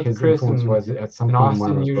podcast with Chris and was at some point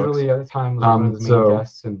Austin usually at the time was one of his main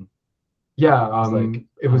guests, and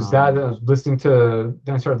it was sad that I was listening to.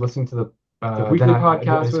 Then I started listening to the weekly podcast.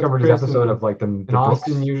 I discovered his episode of like the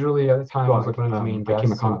Austin usually at the time was like one of his main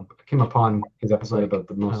guests. I came upon his episode about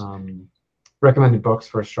the most. Recommended books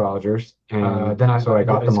for astrologers, and then I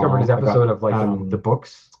discovered his episode of like the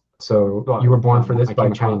books. So You Were Born for This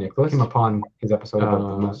by China Nicholas. Came upon his episode about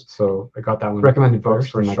the most, so I got that one. Recommended books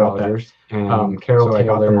for astrologers, and Carol Taylor, I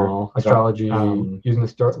got them all. Astrology using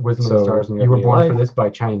the wisdom of the stars. And You Were Born for This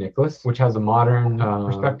by China Nicholas, which has a modern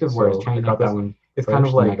perspective, whereas China Nicholas, that one, it's kind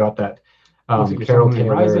of like I got that. Carol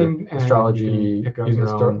Taylor, Rising, astrology using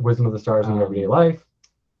the wisdom of the stars in your everyday life,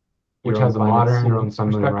 which has a modern your own sun,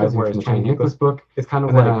 moon, and rising from the China Nicholas book. It's kind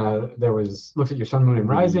of like there was looks at your sun, moon, and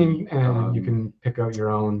rising, and you can pick out your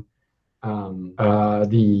own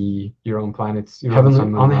your own planets, your heavenly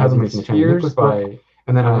sun, moon, on the heavenly spheres by,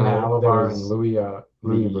 and then Alivar and Louis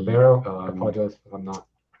Ribeiro. I apologize if I'm not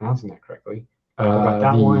pronouncing that correctly. Got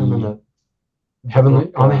that one, and then the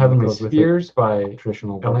heavenly on the heavenly spheres by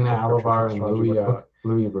traditional Elena Alivar and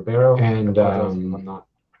Louis Ribeiro, and I'm not.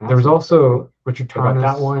 There was also Richard Tarnas,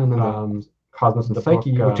 that one, and then Cosmos and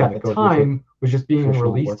Psyche, which at the time was just being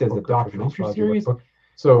released as a documentary series.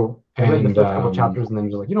 So I read the first couple chapters, and then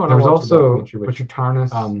you're like, you know what? There was also Richard Tarnas.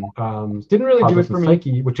 Didn't really do it for me.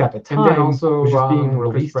 Psyche, which at the time also was just being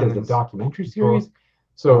released as a documentary series.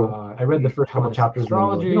 So I read the first couple chapters, and then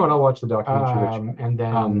like, you know what? I'll watch the documentary. And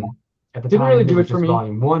then at the time, didn't really do it for me.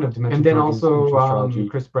 Volume 1 of Dimension, and then also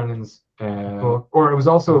Chris Brennan's book, or it was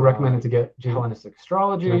also recommended to get Hellenistic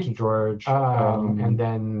Astrology, Dimension George, and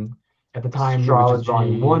then at the time, Astrology,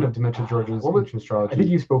 Volume 1 of Dimension George's Ancient Astrology. I think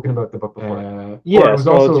you've spoken about the book before. Yeah, it was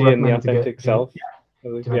also and the Authentic Self.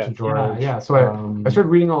 Dimension George. Yeah. So I started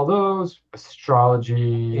reading all those,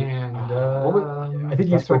 astrology, and I think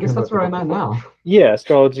you spoke. I guess that's where I'm at now. Yeah,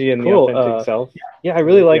 astrology and the Authentic Self. Yeah, I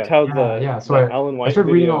really liked how the Alan White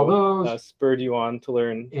started reading all those, spurred you on to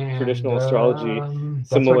learn traditional astrology,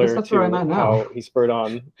 similar to how he spurred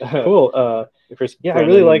on. Chris. Yeah, I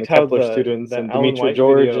really liked how the students and Demetri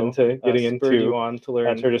George into getting into on to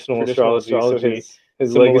learn traditional astrology. So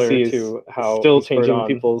his legacy is how still changing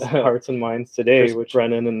people's hearts and minds today, which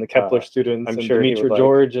Brennan and the Kepler students, I'm sure Demetri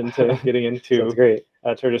George into getting into great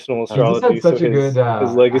traditional astrology. So his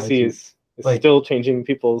legacy is still changing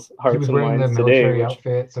people's hearts and minds today.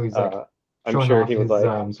 Outfit, so he's like, I'm sure he would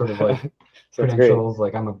like sort of like credentials.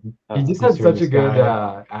 Like he just had such a good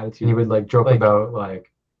attitude. He would like joke about like.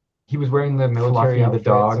 He was wearing the military outfit, the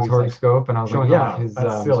dog's horoscope, and I was like, yeah, his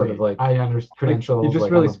sort of like I understand credentials. He just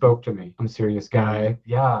really spoke to me. I'm a serious guy.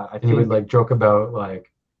 Yeah, and he would like joke about like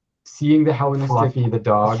seeing the Hellenistic, the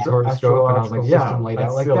dog's horoscope, and I was like, yeah, laid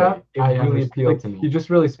out like that. It really appealed to me. He just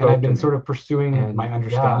really spoke. And I've been sort of pursuing my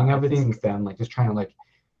understanding of it since then, like just trying to like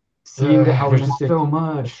seeing the Hellenistic so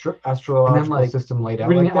much astrological system laid out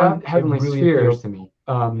like that. Heavenly spheres to me.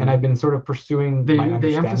 and I've been sort of pursuing. They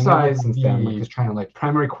emphasize since then, like just trying to like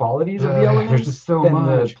primary qualities of the elements. There's just so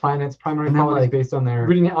much. The planets' primary qualities like, based on their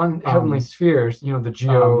reading it on heavenly spheres. You know, the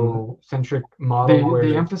geocentric model.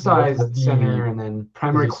 They emphasize the center and then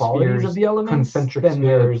primary qualities of the elements. Concentric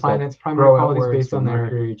spheres. The planets' primary qualities based on their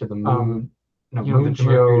Mercury to the moon. You know, the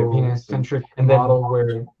geocentric model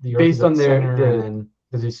where the Earth based on their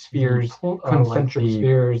these spheres, concentric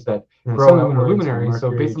spheres that grow out the luminary.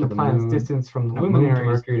 So based on the planet's distance from the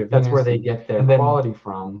luminaries, that's where they get their quality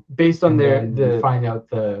from. Based on their, find out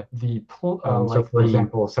so for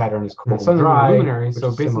example, Saturn is cold and dry. Luminary,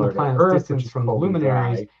 so based on the planet's distance from the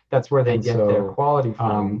luminaries, that's where they get their quality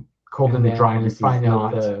from. Cold and dryness, find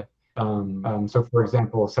out the so for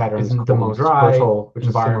example, Saturn isn't the most fertile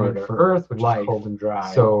environment for Earth, which is cold and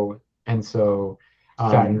dry. So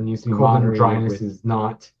Saturn needs to be cold and dryness is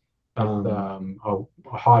not a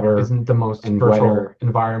hotter, isn't the most fertile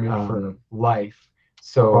environment for life.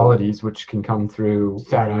 So qualities which can come through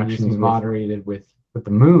Saturn needs to be moderated with the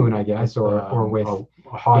moon, I guess, or with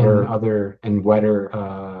hotter other and wetter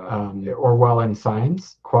or well in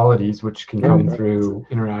signs qualities which can come through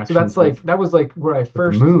interaction. So that's like that was like where I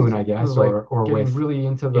first moon, I guess, or with really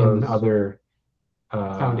into those other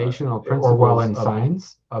foundational principles or well in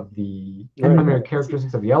signs of the primary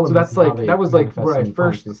characteristics of the elements. So that's like that was like where I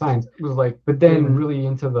first the science was like, but then really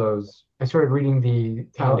into those. I started reading the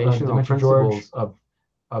foundational principles of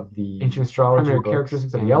the ancient astrology primary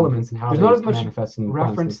characteristics of the elements and how there's not as much manifest in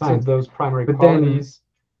reference to those primary qualities.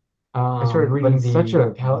 I started reading such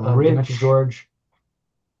a rich George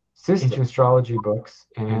system ancient astrology books,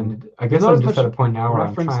 and I guess I'm just at a point now where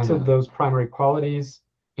I'm trying to those primary qualities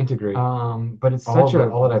integrate. But it's such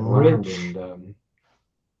all that I've learned in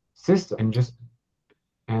system and just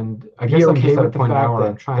I guess I'm just at a point now where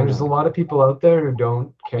I'm trying. There's a lot of people out there who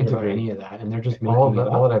don't care about any of that, and they're just making all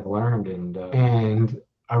that I've learned and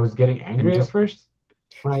I was getting angry at first.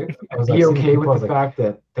 Right, I was be okay with the fact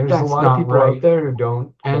that there's a lot of people out there who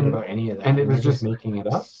don't care about any of that, and it was just making it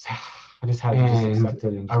up. I just had to just accept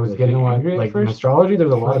it. And I was getting angry at first. In astrology,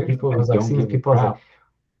 there's a lot of people who don't give people crap.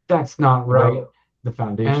 That's not right. The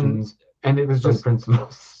foundations and it was just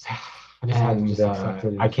principles. I just had to just accept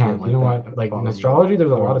it. I can't. You know what? Like in astrology,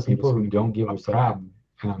 there's a lot of people who don't give a crap,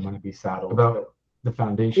 and I'm going to be saddled about the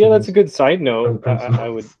foundation. Yeah, that's a good side note. I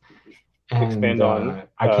would expand on.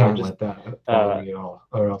 I can't let that bother me at all,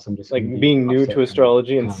 or else I'm just like being new to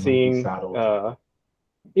astrology and seeing.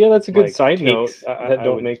 Yeah, that's a good like side note that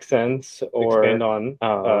don't make sense, or expand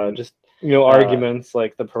on just arguments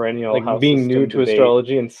like the perennial, like being new to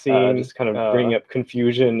astrology and seeing just kind of bringing up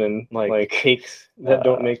confusion and like takes that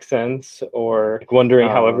don't make sense, or like wondering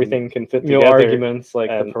how everything can fit together. Arguments like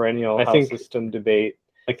the perennial house system debate,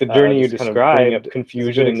 like the journey you described,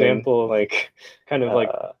 confusion example, like kind of like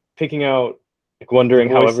picking out, like wondering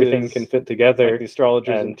how everything can fit together. Like the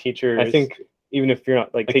astrologers and teachers, I think, even if you're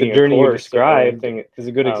not like taking the journey you described, is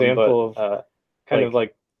a good example of kind of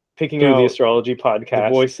like picking out the astrology podcast,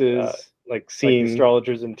 the voices. Like seeing like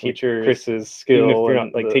astrologers and teachers, Chris's skill, even if you're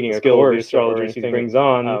not like taking a course, the astrologers he brings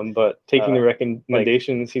on, but taking the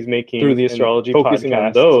recommendations he's making through the astrology, focusing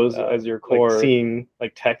on those as your core, like seeing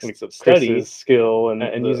like texts of studies, skill,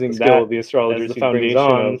 and using that the astrologers as the foundation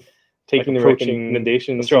on, taking the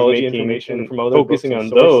recommendations, astrology information from other focusing on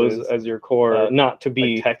those as your core, not to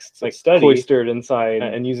be texts like study cloistered inside,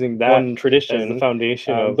 and using that one tradition as the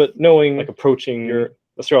foundation of, but knowing like approaching your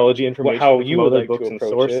astrology information, how you would like books to and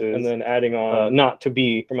sources, and then adding on not to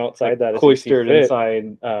be from outside that cloistered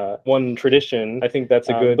inside one tradition. I think that's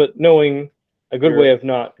a good, but knowing a good way of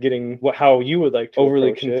not getting how you would like to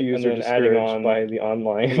overly confused or adding on by the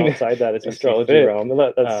online from outside that is astrology realm.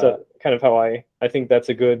 That's kind of how I think that's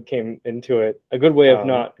a good came into it. A good way of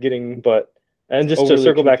not getting, but and just to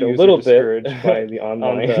circle back a little bit by the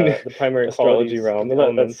online the primary astrology realm.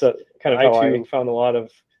 That's kind of how I found a lot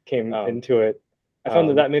of came into it. I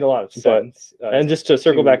found that made a lot of sense. And just to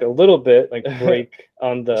circle back a little bit, like break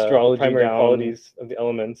on the astrology primary qualities of the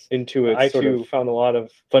elements into it, I too found a lot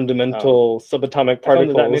of fundamental subatomic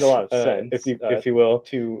particles. That made a lot of sense, if you will,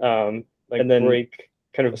 to like and then break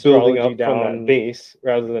kind of building up down from that base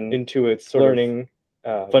rather than into its sort learning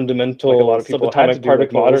fundamental like a lot of subatomic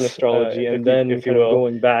particles, modern astrology, and then if you will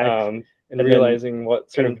going back and realizing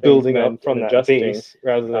what sort of building up from that base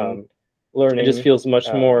rather than learning. It just feels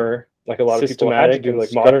much more like a lot of people had to do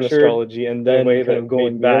like modern astrology, and then way kind of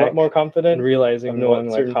going back a lot more confident and realizing knowing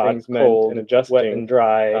like hot, things meant and adjusting, wet and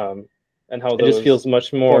dry, and and how those it just feels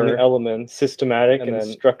much more elements systematic and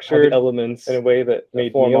structured elements in a way that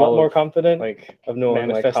made me a lot more confident, like of knowing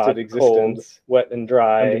manifested like existence, cold, wet and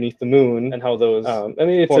dry underneath the moon, and how those I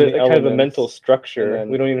mean it's a kind of a mental structure, and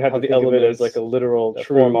we don't even have to think of it as like a literal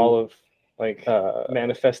form all of like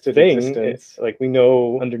manifested thing. Existence. Like we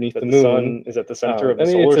know underneath the moon sun is at the center of the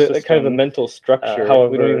solar system. It's a kind of a mental structure. However,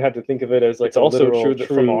 we don't even have to think of it as like it's also true that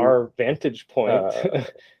from our vantage point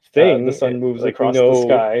thing, the sun moves like across the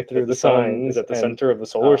sky through the sun is at the center of the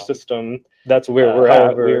solar system. That's where we're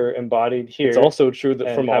at. We're embodied here. It's also true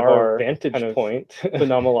that from our vantage point,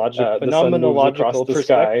 phenomenological the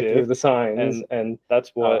sky through the signs, and that's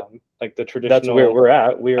what like the traditional. That's where we're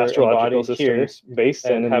at. We're astrological systems based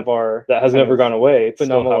and have our that has never gone away. It's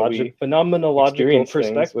phenomenological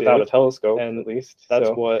perspective without a telescope, and at least that's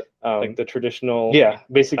what like the traditional. Yeah,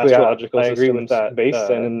 basically, I agree with that. Based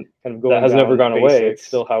and kind of going that has never gone away. It's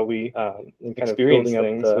still how we kind of building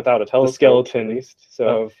things without a telescope. The skeleton, at least,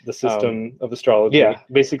 of the system of astrology. Yeah,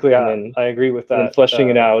 basically, I agree with that. And fleshing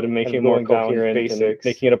it out and making it more coherent, basics, and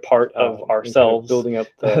making it a part of ourselves, building up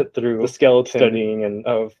through the skeleton, studying and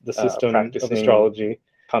of the system of astrology,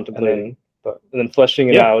 contemplating, and then fleshing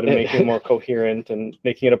it out and making it more coherent and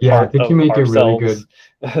making it a part I think you make a really good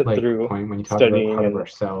like, through point when you talk studying about part of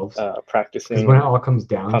ourselves, practicing. Because when it all comes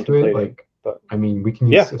down to it, like, I mean, we can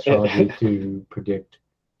use astrology to predict.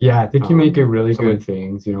 Yeah, I think you make a really good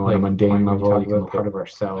things, you know, on a mundane level, you can look part of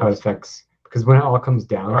ourselves, how it affects. Because when it all comes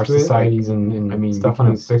down our to societies it, like, and I mean, stuff on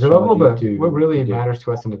a bigger level, but what really matters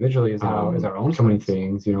to us individually is how is our own so many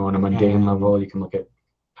things, you know, on a mundane level, you can look at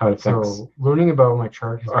how it affects. So learning about my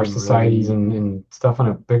chart, our societies really, and stuff on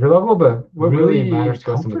a bigger level, but what really matters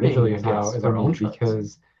to us individually is how is our own charts.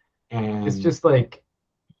 Because and it's just like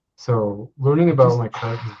so learning about my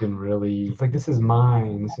chart has been really it's like this is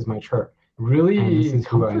mine, this is my chart. Really this is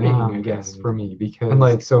who I am, I guess, for me, because and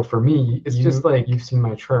like so for me it's just like you've seen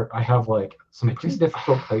my chart. I have like some pretty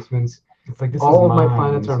difficult placements. It's like this all of my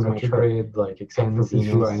planets are in retrograde, like except for Venus,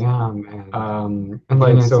 who I am, and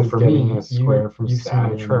like so for me, you've seen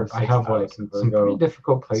my chart. I have like some pretty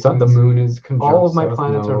difficult placements. The moon is conjunct all of my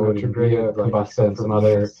planets are in retrograde, like except for some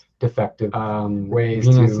other defective ways.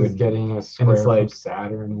 Venus is getting a square from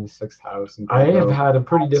Saturn in the 6th house. And I have had a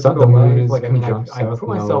pretty difficult life. Like I mean, I put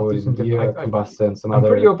myself through some difficult. Some other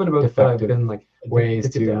pretty open about that. I've been like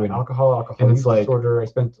ways to alcohol use disorder. I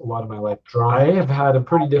spent a lot of my life drunk. I have had a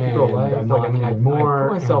pretty difficult life. Like I mean, I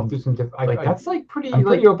put myself through some like that's like pretty. I'm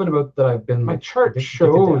pretty open about that. I've been my chart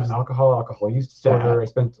shows alcohol use disorder. I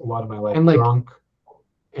spent a lot of my life drunk.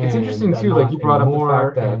 It's interesting too. Like you brought up the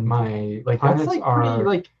fact that my like planets that's like pretty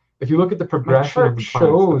like. If you look at the progression of the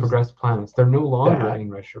planets, the progressed planets, they're no longer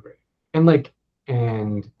in retrograde. And like,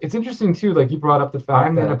 and it's interesting too. Like you brought up the fact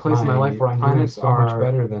I'm in a place in my life where I'm planets so much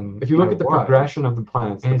better than. If you look at the progression of the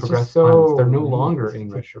planets, the progressed planets, they're no longer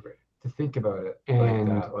in retrograde. To think about it, and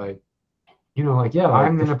like, you know, like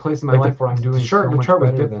I'm in a place in my life where I'm doing so much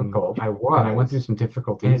better than I was. And I went through some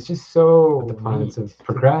difficulties. And it's just so the planets have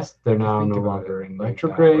progressed. They're now no longer in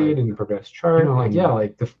retrograde and progressed chart. You know, like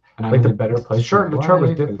like the. And I'm like in a better place. The chart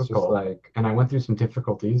was difficult, like, and I went through some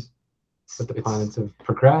difficulties. But the planets have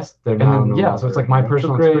progressed. They're now so it's like my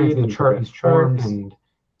personal experience. The chart is formed, and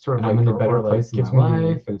sort of I'm in a better place in my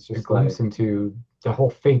life, and it's just a glimpse into the whole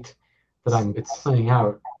fate that it's playing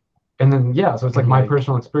out. And then so it's like my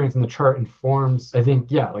personal experience in the chart informs. I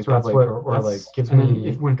think like that's what or like gives me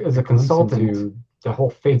if when as a consultant the whole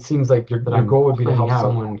fate. It seems like your goal would be to help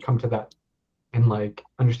someone come to that in like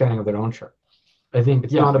understanding of their own chart. I think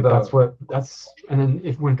it's not about and then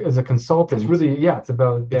if when as a consultant, it's really it's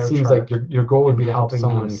about their. It seems chart. Like your goal would be to help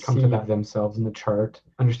someone come to that themselves in the chart,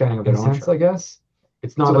 understanding of their own chart. I guess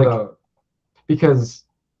it's not about because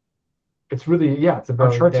it's really it's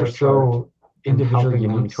about our charts are so individually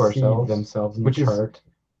unique to ourselves themselves in the chart.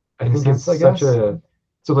 I think it's such a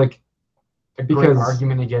like a great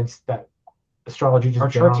argument against that. Astrology just our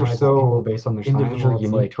charts are so based on their individually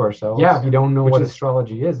unique to ourselves. Yeah, if you don't know what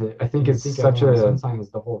astrology is, I think it's such a sun sign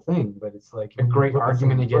is the whole thing, but it's like a great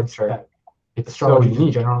argument against that. It's astrology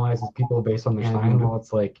so generalizes people based on their sign. Well,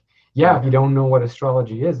 it's like if you don't know what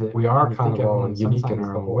astrology is, we are kind of all unique in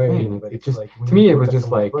our own way. And it's just to me, it was just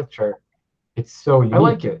like birth chart. It's so unique. I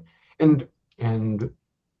like it, and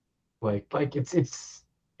like it's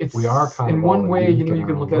we are kind of in one way. You know, you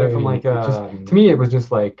can look at it from like to me, it was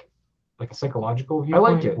just like a psychological viewpoint.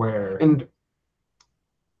 I like it where and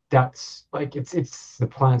that's like it's the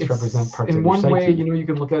planets represent parts in of one way. You know, you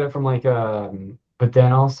can look at it from like but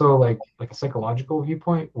then also like a psychological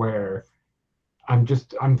viewpoint where I'm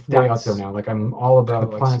way out there now. Like I'm all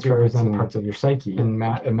about the planets represent parts of your psyche and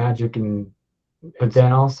magic and but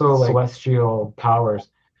then also like celestial powers.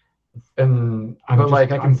 And but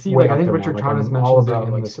like I can see, like I think Richard Thomas mentions it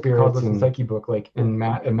in the Cosmos and Psyche book, like in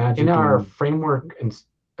our framework and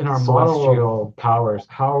in our model of powers,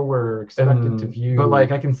 how we're expected to view. But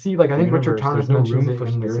like I can see, like I think Richard Thomas mentions it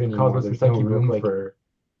in the Cosmos and Psyche book, like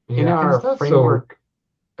in our framework,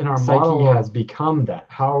 in our model has become that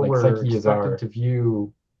how we're expected to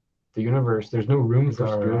view the universe. There's no room for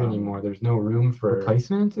spirit anymore. There's no room for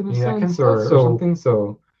replacement in a sense, or something.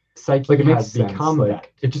 So Psyche has become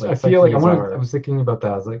like it just. I feel like I was thinking about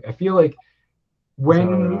that. I was like, I feel like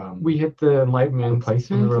when we hit the Enlightenment,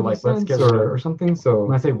 replacement, we were like, let's get rid of or something. So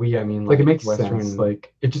when I say we, I mean like it makes Western, sense.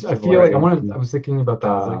 Like it just. I feel like I was thinking about that.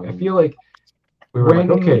 I was like, I feel like we were like,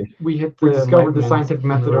 okay, we discovered the scientific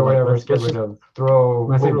method or whatever. Let's get rid of throw.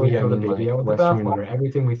 When I say we, I mean the baby out with the bathwater.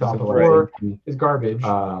 Everything we thought before is garbage.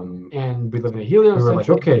 And we live in a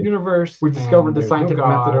heliocentric universe. We discovered the scientific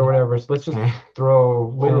method or whatever. So let's just throw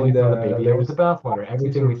literally the baby out with the bathwater.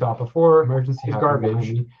 Everything we thought before is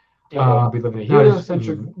garbage. We live in a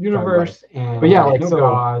heliocentric universe, but yeah, like no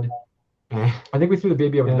God. I think we threw the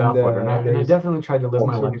baby out with the bathwater, and I definitely tried to live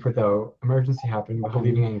my life without emergency happening,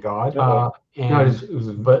 believing in God. But yeah,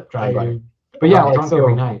 like drunk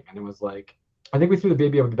every night, and it was like I think we threw the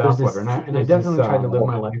baby out with the bathwater, and I definitely tried to live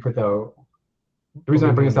my life without. The reason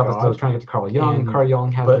I bring this up is because I was trying to get to Carl Jung. Carl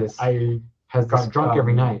Jung has got drunk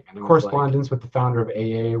every night, and correspondence with the founder of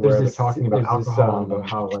AA, where they're talking about alcohol and about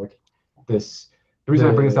how like this. The reason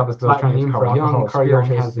I bring this up is because I was trying to get to Carl Jung. Carl Jung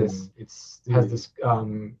has this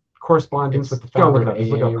correspondence with the founder of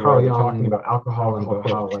AA, Carl Jung talking about alcohol and about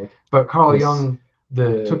how like. But Carl Jung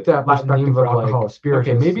took that perspective of alcohol, spirit.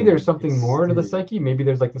 Okay, maybe there's something more to the psyche. Maybe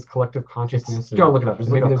there's like this collective consciousness. You gotta look it up.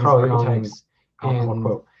 Maybe there's Carl Jung's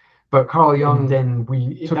quote. But Carl Jung then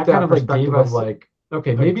we took that kind of like gave us like.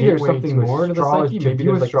 Okay, maybe there's something more to the psyche. Maybe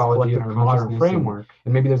there's like astrology in our modern framework,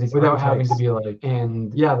 and maybe there's these without having to be like,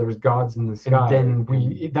 and yeah, there's gods in the sky. And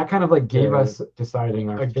then that kind of like gave us deciding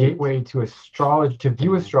a gateway to astrology, to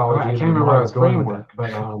view astrology. I can't remember where I was going with that,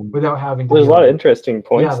 but without having to. There's a lot of interesting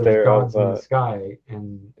points there gods in the sky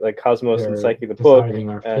and like Cosmos and Psyche, the book,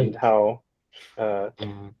 and how. I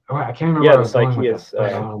can't remember. Yeah, the psyche is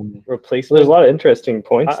replacement. There's a lot of interesting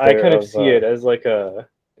points. I kind of see it as like a.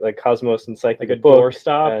 Like Cosmos and Psyche, like a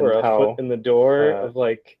doorstop or a foot in the door of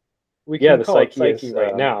like we can the psyche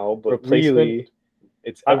right now, but really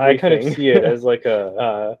it's everything. I kind of see it as like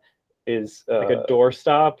a like a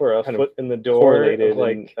doorstop or a foot in the door correlated,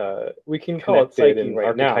 like we can call it Psyche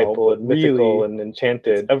right now, but mythical and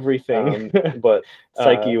enchanted, it's everything. But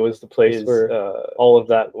Psyche was the place where all of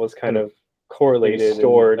that was kind of correlated,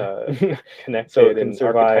 stored, connected, so it can and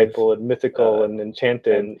archetypal and mythical and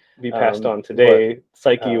enchanted and be passed on today.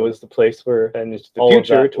 Psyche was the place where, and it's the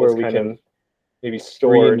future to where we can maybe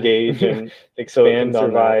re-engage and expand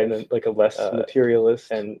on that in like a less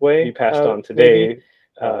materialist and way, be passed on today.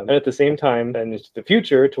 And at the same time, and it's the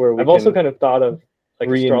future to where we I've also kind of thought of like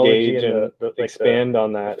re-engage and expand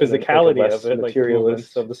on that physicality of it, like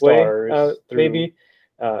movements of the stars, maybe.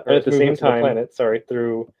 And at the same time,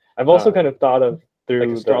 through I've also kind of thought of through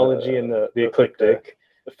like astrology and the ecliptic,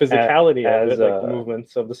 the physicality of it, like the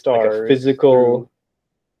movements of the stars, like physical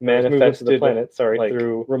manifest of the planet, like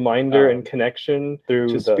through reminder and connection through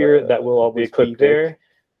to spirit that will always be there.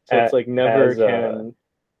 So it's like never can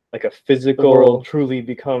like a physical world truly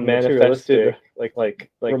become manifested,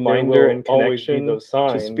 like reminder and connection those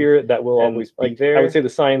signs to spirit that will always be there. I would say the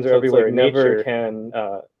signs are everywhere. Like never can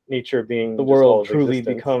nature being the world truly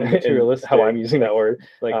become materialistic. How I'm using that word,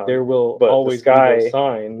 like there will always be those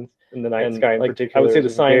signs in the night sky. In particular, I would say the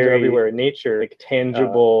signs are everywhere in nature, like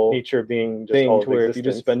tangible nature being just all to where if you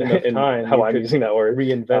just spend enough time, how I'm using that word,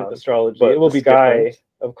 reinvent astrology. But it will be different,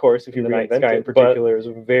 of course, if you reinvent sky in particular is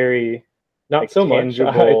very. Not like so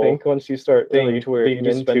tangible, much, I think, once you start really to where you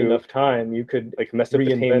just spend enough time, you could like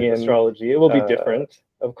Mesopotamian astrology. It will be different,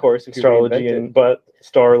 of course, if astrology and but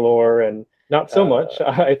star lore and not so much,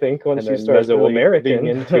 I think, once you start Mesoamerican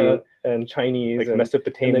into and Chinese like and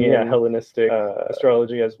Mesopotamian, and then, Hellenistic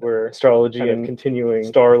astrology as we're astrology and continuing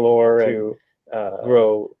star lore to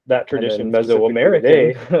grow that tradition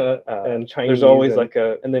Mesoamerican and Chinese. There's always like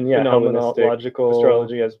a and then phenomenological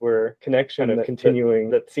astrology as we're connection of continuing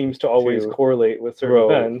that seems to always correlate with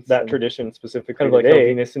certain events. That tradition specifically, kind of like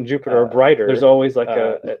Venus and Jupiter are brighter. There's always like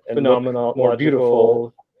a phenomenal, more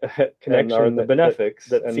beautiful connection, the benefics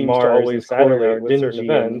that seems to always correlate with certain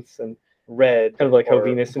events and red, kind of like how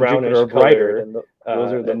Venus and Jupiter are brighter, and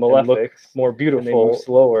those are the malefics, more beautiful,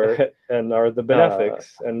 slower, and are the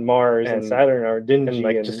benefics, and Mars and Saturn are dingy, and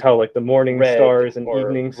like just how like the morning stars and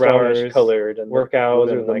evening stars colored and work out,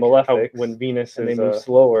 those are the malefics. When Venus is move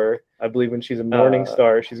slower, I believe when she's a morning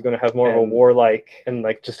star, she's going to have more of a warlike, and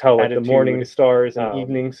like just how like the morning stars and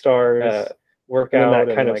evening stars work out, and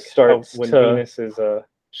that kind of starts when Venus is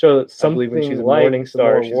show that something when she's a morning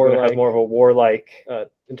star, she's going to have more of a warlike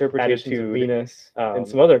interpretation of Venus in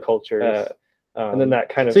some other cultures. And then that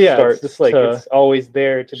kind of starts just like it's always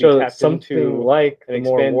there to be tapped into, like and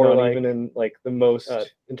expand on, even in like the most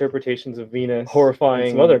interpretations of Venus, horrifying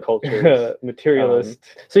in some other cultures, materialist.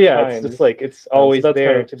 So yeah, it's just like it's always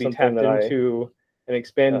there to be tapped into and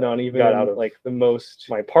expanded on, even out of like the most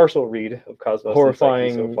my partial read of Cosmos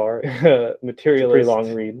horrifying so far. Materialist, pretty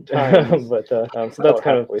long read, but so that's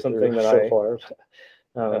kind of something that I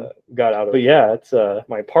got out of. But yeah, it's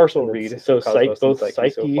my partial read. So both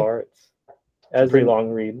psyche so far. It's as a pretty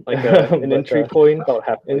long read, like an entry point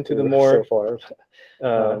into the more so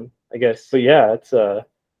far. I guess. But yeah, it's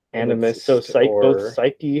animist. So both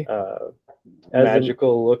psyche. As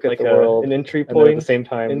magical look at the world, an entry point at the same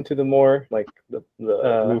time into the more like the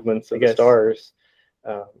movements of the stars.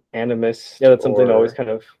 Animist, yeah, that's something that always kind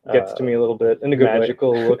of gets to me a little bit. In a good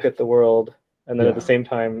magical look at the world, and then at the same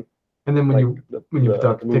time, and then when you think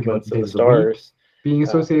about the days of the stars being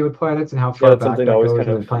associated with planets and how far back that goes, kind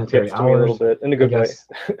of planetary gets to me a little bit in a good way.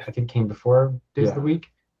 I think came before days of the week.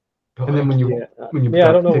 And then when you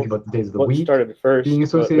think about the days of the week started first, being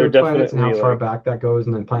associated with planets and how far back that goes,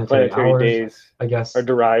 and then planetary hours, days, I guess, are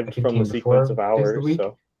derived from the sequence of hours.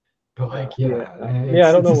 So, but like, I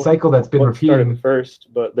don't know. It's a cycle that's been repeating first,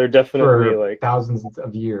 but they're definitely like thousands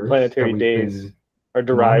of years. Planetary days are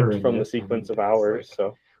derived from the sequence of hours.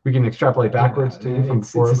 So we can extrapolate backwards too.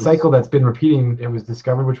 It's a cycle that's been repeating. It was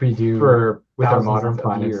discovered, which we do with our modern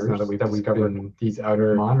planets. Now that we've discovered these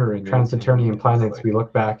outer trans-Saturnian planets, we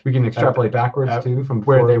look back. We can extrapolate backwards too from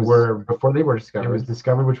where they were before they were discovered. It was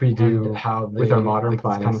discovered, which we do with our modern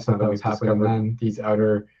planets. Kind of stuff that was happening then. These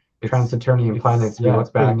outer trans-Saturnian planets. We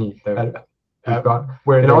look back at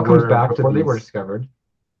where it all comes back to before they were discovered,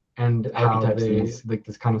 and how they like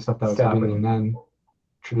this kind of stuff that was happening then.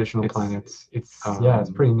 Traditional planets, it's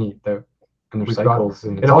pretty neat. And there's cycles,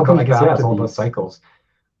 and it all comes back to all about cycles,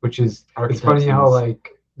 which is it's funny how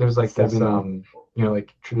like there's like this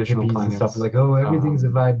like traditional planets and stuff like, oh, everything's a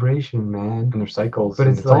vibration, man, and there's cycles, but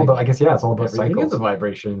it's all about, I guess, it's all about cycles. Everything is a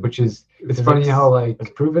vibration, which is it's funny how like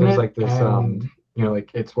it's proven there's like this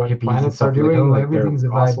like it's what planets are doing. Like, everything's a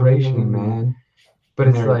vibration, man, but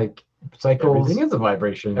it's like cycles. Everything is a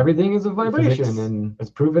vibration. Everything is a vibration, and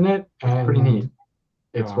it's proven it. And it's pretty neat.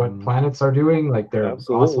 It's what planets are doing, like they're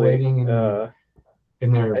oscillating in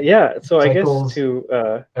their so cycles. I guess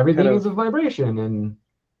to everything is a vibration, and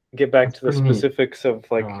get back to the specifics of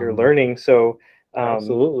like your learning. So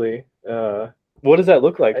absolutely, what does that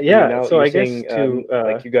look like? So I guess to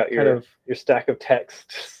like you got your your stack of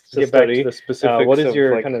text to get back to the specifics. What is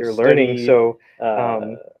your kind of your learning? So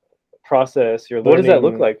process your learning. What does that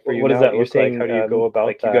look like for you? What does that look like? How do you go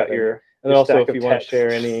about that? You got your and then also, if you want to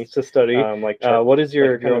share any to study, what is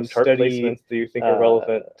your kind of chart placements do you think are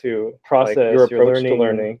relevant to process your approach to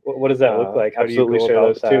learning? What does that look like? How do you go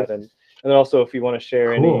about that? And then also, if you want to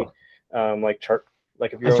share any chart,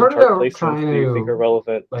 like if your own chart placements do you think are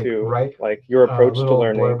relevant to like your approach to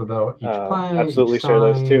learning? About each planet, absolutely each share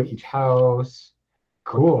those too. Each house.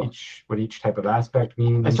 Cool. What each type of aspect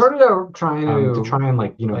means. I started out trying to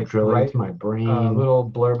like drill into my brain a little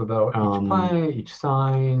blurb about each planet, each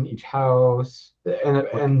sign, each house,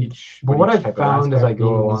 but what I've found as I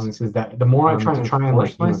go along is that the more I try and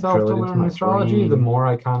like myself to learn astrology, the more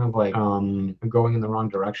I kind of like am going in the wrong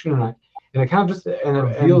direction, and it kind of just it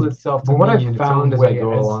reveals itself to me. But what I've found as I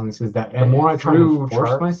go along is that the more I try to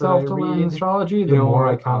force myself to learn astrology, the more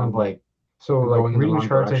I kind of like like reading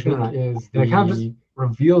charts. I think is it kind of just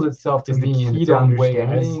reveals itself to me in its own way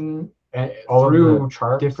all through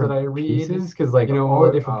charts different that I read, because like all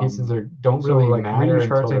the different pieces don't really like matter. Reading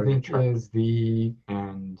charts, I think, is the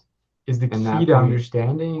key to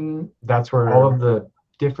understanding. That's where all of the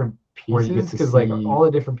different pieces, because like all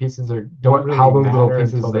the different pieces don't really how those little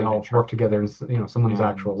pieces they all work together in someone's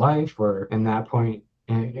actual life, or in that point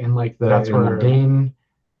in like that's where mundane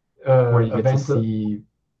where you get to see.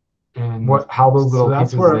 And how those little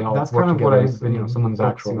pieces they all work together in someone's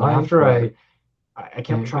actual life. After I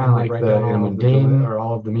kept trying to like write down all mundane or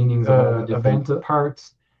all of the meanings of all the different event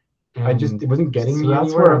parts. It wasn't getting me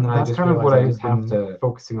anywhere. And that's kind of what I have to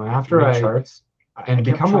focusing on after charts. and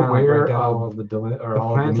become aware of the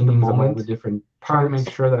planets at the moment, the different parts, to make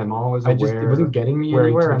sure that I'm always aware. It wasn't getting me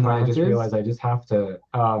anywhere, and then I just realized I just have to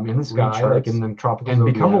in the sky, like in the tropical zodiac,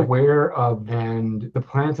 and become aware of and the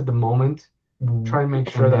planets at the moment. Try and make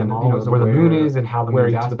sure that I'm always aware where the moon is and how the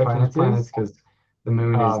moon's aspect of the planets, because the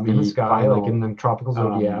moon is in the sky, like in the tropical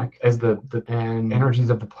zodiac, as the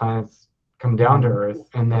energies of the planets come down to Earth,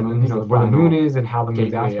 and then where the moon is and how the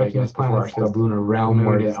moon's aspect of the planets, the lunar realm,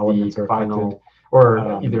 where the elements are affected,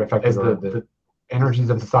 or either affected as the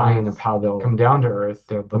energies of the sign of how they'll come down to Earth.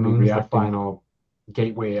 The moon's the final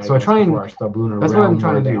gateway. So I try and that's what I'm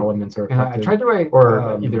trying to do. Elements are affected, and I tried to write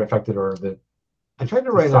or either affected or the. I tried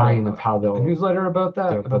to write a sign of how they'll a newsletter about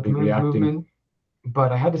that about the moon's movement,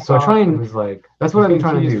 but I had to stop. So I try and it was like that's what I'm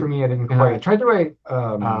trying to do. For me, I didn't quite. I tried to write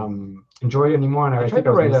enjoy it anymore, and I tried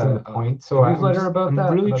to write a point. So a newsletter about that.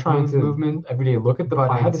 I'm really trying to movement every day. Look at the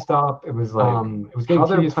planets. I had to stop. It was like it was how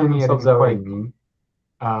they're planning themselves out.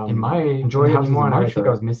 In my enjoy it anymore, and I think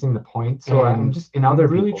I was missing the point. So I'm just in other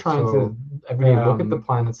really trying to every day look at the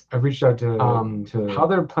planets. I reached out to how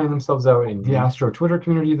they're planning themselves out in the Astro Twitter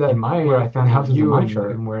community that where I found houses in my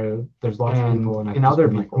chart, and where there's lots of people and in other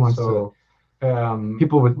people. So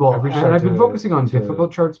people with and I've been focusing on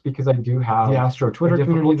difficult charts because I do have the Astro Twitter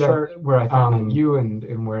community chart where I found you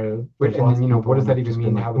and where and then what does that even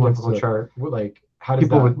mean? How difficult chart like. How does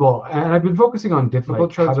people that, and I've been focusing on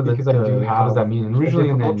difficult charts because I do have, how does that mean? And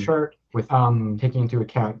usually a difficult chart with taking into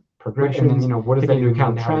account progression, and what does that into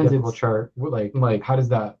account transits chart? Like how does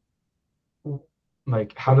that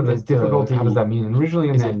how does the difficulty? How does that mean? And originally,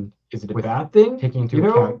 and then is it a bad thing? Taking into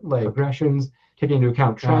account progressions, taking into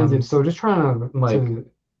account transits. So just trying to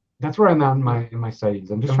that's where I'm at in my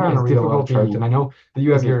studies. I'm just trying to read a lot of charts, and I know that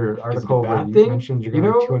you have your article where you mentioned you're going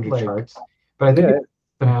to have 200 charts, but I think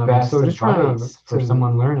the best so just trying to for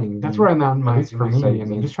someone learning. That's where I'm at in my study. I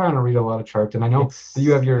mean, just trying to read a lot of charts, and I know that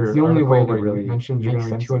you have your the only way to really mention you're going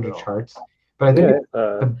to read 200 charts. But I think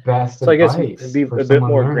the best. So I guess to be a bit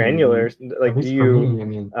more granular, like do you? Me, I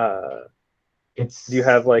mean, do you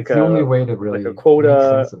have like the only way to really like a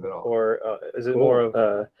quota, or is it more of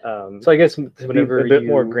a? So I guess whenever a bit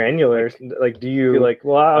more granular, like do you like?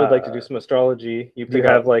 Well, I would like to do some astrology. You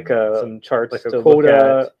have like some charts, like a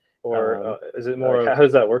quota. Or is it more? How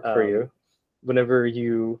does that work for you? Whenever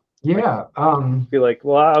you feel like,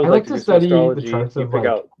 well, I would like to study the charts. You pick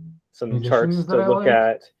out some charts to look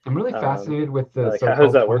at. I'm really fascinated with the. Like, how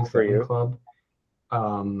does that work for you? Club.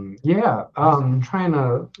 I'm trying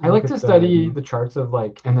to. I like to study the charts of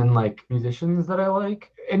and then musicians that I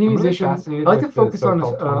like. Any musicians. I like to focus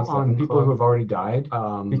on people who have already died.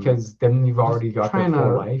 Because then you've already got their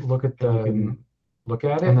full life. Look at look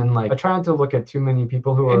at it, and then I try not to look at too many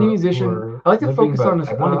people who are any musician. I like to focus on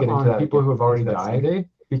I want to get into people who have already died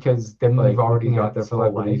because then you've already got their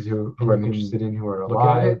celebrities who I'm interested in who are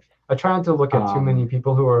alive. I try not to look at too many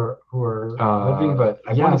people who are living, but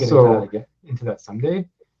I want to get into that someday.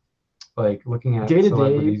 Like looking at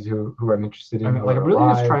celebrities who I'm interested in. I'm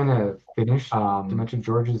really just trying to finish Dementia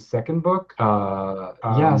George's second book.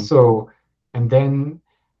 So and then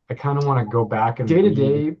I kind of want to go back and day to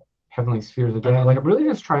day. Heavenly Spheres again. I'm really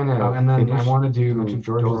just trying to, and then I want to do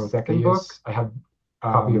George's second book. I have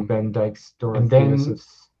a copy of Ben Dyke's Dorotheus. And then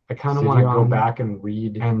I kind of want to go back and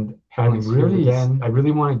read and Heavenly Spheres again. I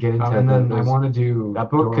really want to get into and then I want to do that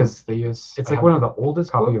book because it's like one of the oldest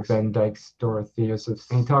copy of Ben Dyke's Dorotheus.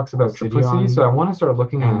 And he talks about triplicity. So I want to start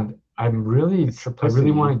looking at. I really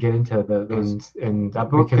want to get into those and that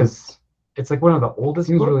book because. It's like one of the oldest.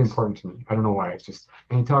 Seems really important to me. I don't know why. It's just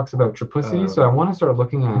and he talks about triplicity. So I want to start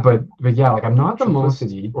looking at. But yeah, I'm not the most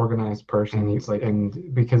organized person. And it's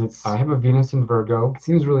and because I have a Venus in Virgo. It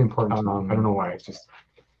seems really important to me. I don't know why. It's just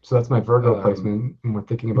so that's my Virgo placement, and we're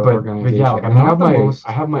thinking about organization. But yeah, I have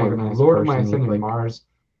my Lord of my ascendant Mars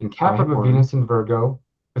in Capricorn. I have a Venus in Virgo.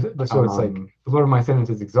 So it's like the Lord of my ascendant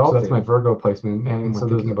is exalted. So that's my Virgo placement, and we're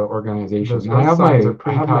thinking about organization. And I have my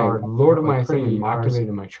Lord of my ascendant activated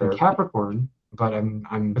in my chart, Capricorn. But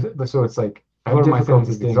I'm so it's like Lord of my ascendant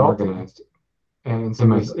is exalted, and so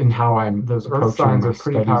in how I'm those Earth signs are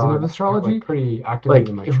pretty powerful in astrology, pretty activated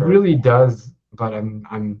in my chart. It really does, but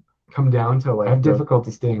I'm come down to I have difficulty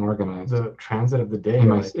staying organized. The transit of the day,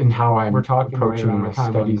 in how I'm approaching my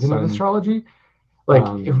studies in astrology.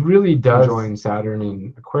 It really does join Saturn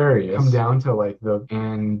in Aquarius. Come down to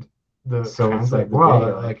so it's like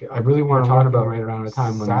wow, I really want to learn about right around the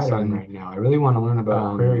time when the sun right now. I really want to learn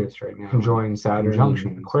about Aquarius right now. Enjoying Saturn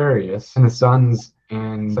in Aquarius and the sun's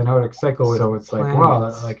and cyclic cycle. So it's like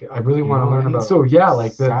wow, I really want to learn about. So yeah,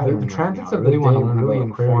 the transits of the day really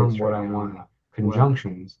inform what I want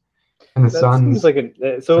conjunctions. And the that sun's seems like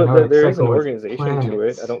there is an organization to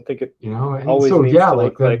it. I don't think it always needs to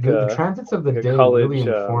look like the transits of the day college really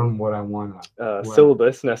inform what I want to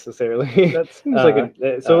syllabus necessarily. That seems like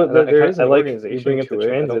there is an organization to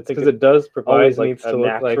it. I don't think because it does provide like a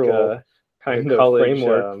natural kind of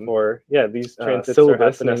framework for these transits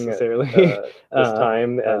syllabus necessarily this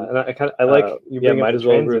time, and I like you might as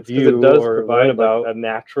well review because it does provide about a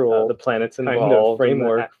natural the planets involved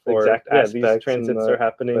framework for exact aspects these transits are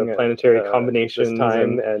happening, the planetary combinations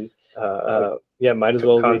time and might as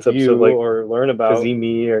well concepts review of like or learn about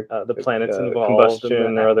Cazimi or the planets involved,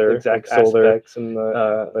 combustion or other exact aspects and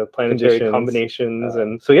the planetary combinations,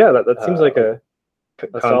 and so that seems like a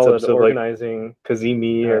concepts of organizing like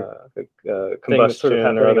Cazimi or combustion sort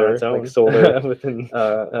of or other like solar within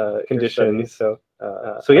conditions. So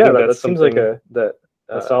that seems like a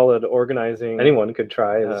solid organizing anyone could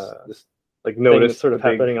try is just like notice sort of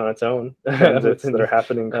happening on its own transits that are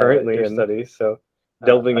happening currently in studies. So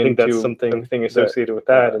delving into something associated with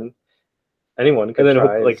that, and anyone can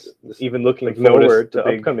try like even looking forward to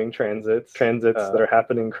upcoming transits that are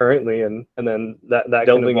happening currently, and then that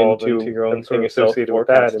delving into your own thing associated with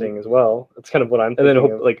that and as well. That's kind of what I'm thinking. And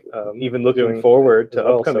then like even looking forward to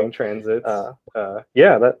upcoming transits.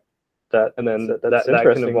 That and then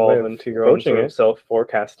that can evolve into your own sort of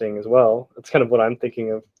self-forecasting as well. That's kind of what I'm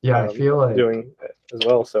thinking of. I feel like doing as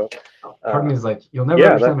well. So part of me is like, you'll never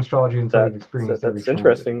understand astrology until you've experienced every transit. That's an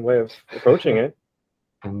interesting way of approaching it.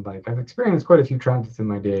 And like I've experienced quite a few transits in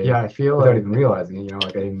my day. I feel without even realizing it.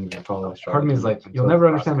 Like I didn't even follow astrology. Part of me is like, you'll never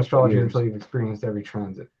understand astrology until you've experienced every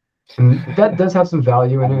transit. And that does have some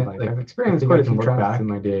value in it. Like I've experienced quite a few transits in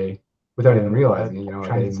my day without even realizing it.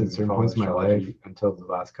 Like I didn't at certain points in my life until the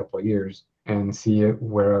last couple of years and see it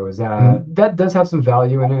where I was at. And that does have some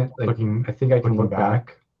value in it. Like I think I can look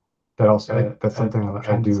back. That also that's something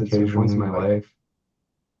I do occasionally in my life.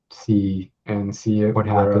 See it what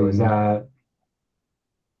happened. Where I was at.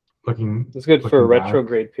 It's good for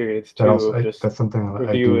retrograde periods too. Of just that's something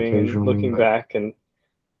reviewing and looking back and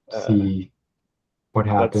see what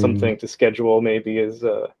happened. That's something to schedule maybe as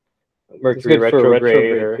Mercury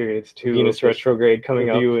retrograde or periods too. Venus retrograde coming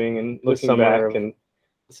up, reviewing and looking back and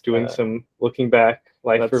just doing some looking back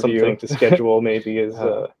life review. Something to schedule maybe as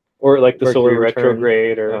or like the solar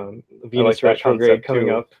retrograde or Venus retrograde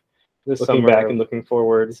coming up. Looking back and looking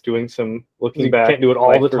forward, doing some looking back. Can't do it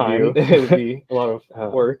all the time. It would be a lot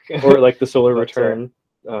of work. Or like the solar return.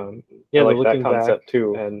 Like looking that concept back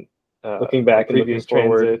too, and looking back at previous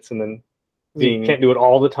transits, and then can't do it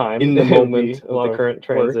all the time in the moment of the current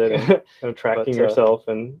transit, and kind of tracking yourself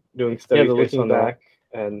and doing studies looking back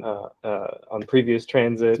and on previous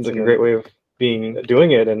transits. It's like a great way of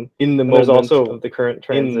doing it, and in the moment also of the current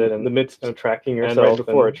transit, and the midst of tracking yourself right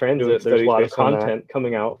before a transit, there's a lot of content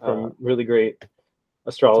coming out from really great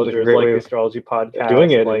astrologers like the astrology podcast,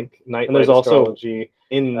 doing it like night. And there's also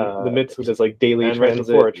in the midst of this like daily and transit, right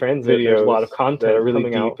before a transit, videos, there's a lot of content that are really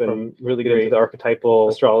coming out from really great archetypal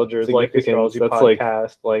astrologers like the astrology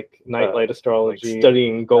podcast, like nightlight astrology, like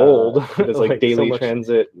studying gold. There's like daily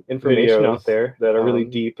transit information out there that are really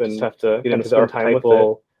deep, and have to get into the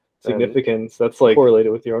archetypal significance that's like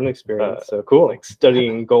correlated with your own experience. So cool, like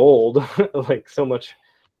studying gold, like so much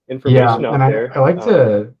information out there. I like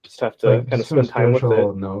to just have to kind of spend time with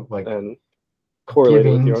it, and correlate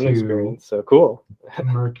with your own experience. So cool.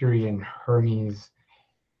 Mercury and Hermes,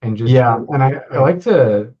 and just and I like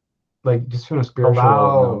to like just from a spiritual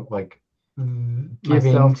note, like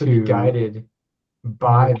myself to be guided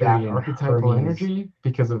by that archetypal energy,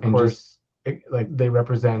 because of course like they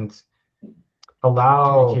represent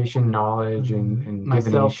communication, knowledge, and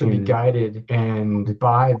myself to be guided and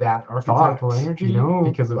by that archetypal energy,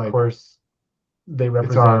 because of course they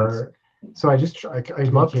represent. So I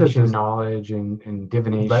love to just knowledge and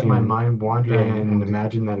divination. Let my mind wander and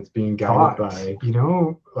imagine that it's being guided by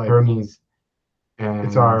like Hermes,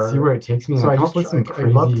 and see where it takes me. So I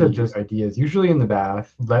love to just ideas, usually in the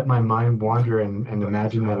bath. Let my mind wander and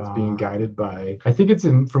imagine that it's being guided by. I think it's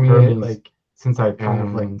for me like. Since I kind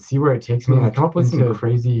of like see where it takes me, and I come up with some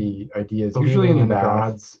crazy ideas, usually in the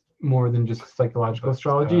gods more than just psychological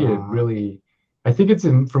astrology. It really, I think it's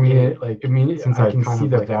for me like since I can see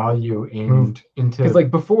the value in because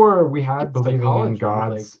like before we had believing in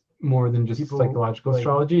gods more than just psychological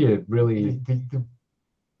astrology. It really the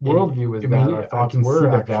worldview was that our thoughts were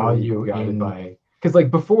the value guided by, because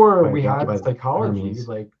like before we had psychology,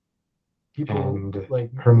 like people and like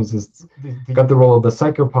Hermes has got the role of the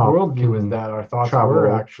psychopath worldview, is that our thoughts were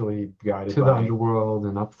actually guided to the underworld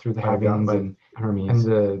and up through the heavens, and Hermes and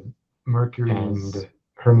the Mercury and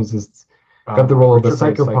Hermes has got the role of the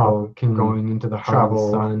psychopath going into the heart of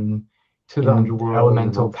the sun to the underworld,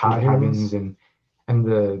 elemental patterns, and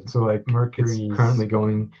the so like Mercury is currently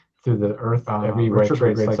going through the Earth. Every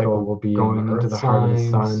retrograde cycle will be going into the heart of the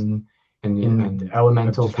sun, and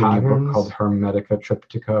elemental patterns called Hermetica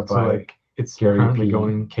Triptycha by like it's Gary currently P.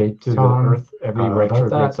 going to the Earth. Every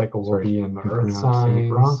retrograde cycle will be in the Earth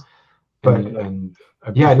signs.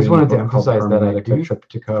 But yeah, I just wanted to emphasize that I do,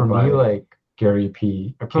 for me, like Gary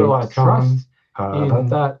P. I put a lot of trust about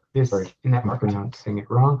that. In that archetype, saying it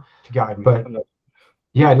wrong to guide me. But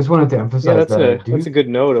yeah, I just wanted to emphasize that's a good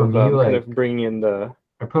note of kind of bringing in the.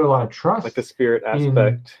 I put a lot of trust, like the spirit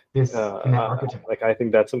aspect. In that archetype. Like I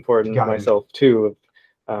think that's important myself too.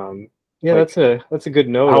 Yeah, like, that's a good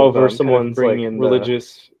note. However, someone's like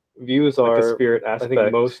religious views are like the spirit aspect. I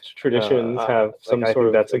think most traditions have some sort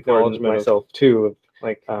of that's acknowledgement myself too. Of,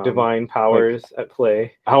 like divine powers at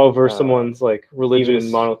play. However, someone's like religious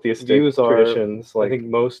monotheistic views traditions, like I think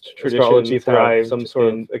most traditions thrive some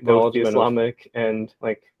sort of acknowledgement Islamic and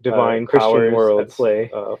like divine Christian worlds at play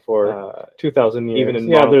for 2,000 years. Even in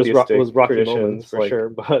monotheistic traditions for sure,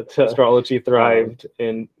 but astrology thrived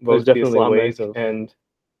in both the Islamic and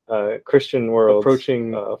Christian worlds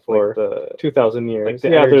approaching for like the 2,000 years.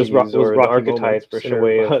 Like there's those archetypes for sure,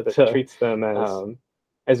 way that treats them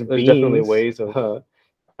as there's beings. Definitely ways of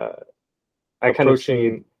I kind of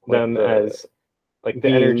see them as like the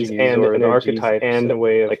energies and an archetype and a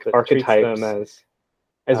way of like archetypes them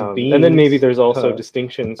as beings. And then maybe there's also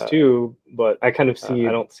distinctions too, but I kind of see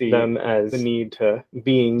I don't see them as the need to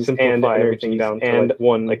beings and everything down to and like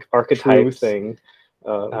one like archetype thing.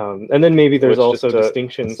 And then maybe there's also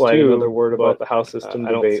distinctions too. Another word about the house system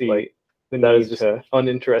debate, like that is just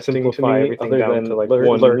uninteresting to me, other than to like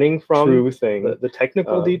learning from true thing, the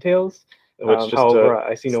technical details. Which just however,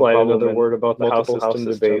 I see no problem. Another word about the house system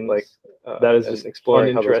debate, like that is just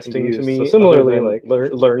exploring uninteresting to me. So similarly, like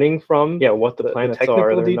learning from what the planets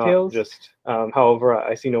are, the details. Just however,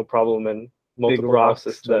 I see no problem in multiple rock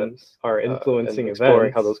systems are influencing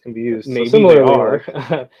events, how those can be used. Maybe so similarly,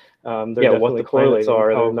 they are. What the planets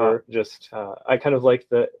are, they're not just. I kind of like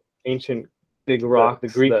the ancient big rock, the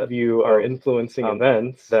Greek view are influencing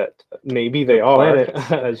events that maybe they are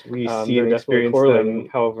planets as we see and experience them.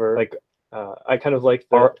 However, like I kind of like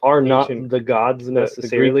are not the gods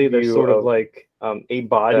necessarily. They're sort of like a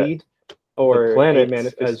body or planet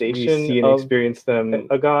manifestation as we see and experience them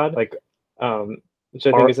a god. Like which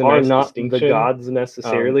I think is a nice not distinction. The gods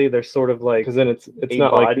necessarily. They're sort of like because then it's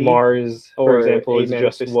not like Mars, for example, is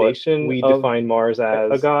just what we define Mars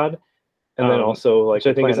as a god. And then also, like, which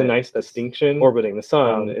I think is a nice distinction, orbiting the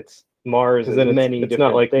sun. It's Mars is many. It's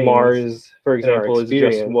not like Mars, for example, is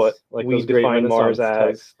just what like we define Mars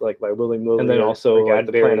as, like by William Lilly. And then also, like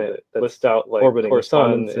the planet that lists out like orbiting the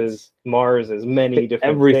sun is Mars is many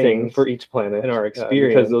different everything for each planet in our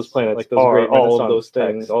experience because those planets like those are all of those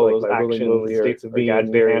things, all those actions, states of being,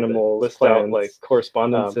 animals, list out like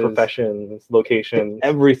correspondences, professions, locations,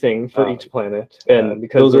 everything for each planet, and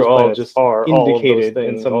because those are all just are indicated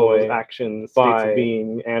in some way, actions, states of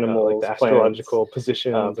being, animals, astrological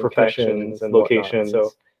positions, professions, and locations.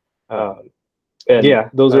 So, and yeah,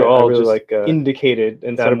 those are all really just like indicated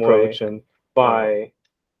in that approach and by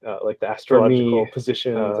like the astrological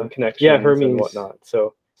positions and connections Hermes, and whatnot.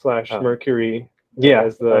 So / Mercury,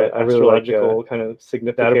 as the astrological kind of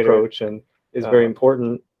significant approach and is very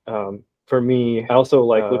important. For me, I also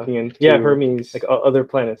like looking into Hermes, like other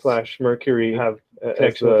planets / Mercury have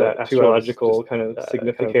connection with that astrological kind of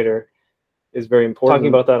significator. Is very important. Talking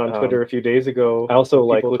about that on Twitter a few days ago. I also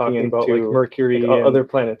like looking into like Mercury and other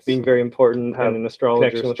planets being very important and an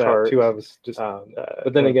astrologer's chart too. I was just,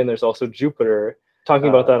 but then again, there's also Jupiter. Talking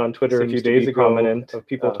about that on Twitter a few days ago, prominent of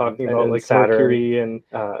people talking about like Saturn, Mercury and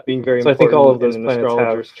being very important. So I think all of those planets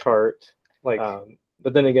astrologer's chart, like.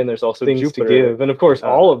 But then again, there's also things Jupiter, to give, and of course,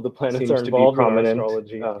 all of the planets are involved in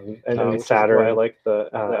astrology. And Saturn, I like the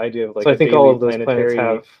idea of like. So I think all of those planets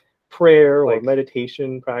have prayer or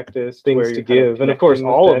meditation practice, things to give, and of course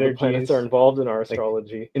all of the planets are involved in our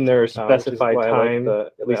astrology in their specified time,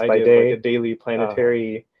 at least by day, like a daily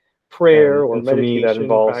planetary prayer or meditation that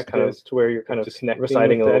involves kind of to where you're kind of just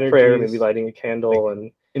reciting a little prayer, maybe lighting a candle, and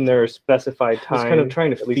in their specified time, kind of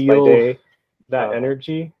trying to feel that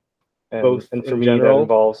energy. Both and for me that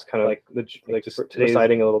involves kind of like just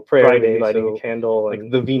reciting a little prayer, maybe lighting a candle, and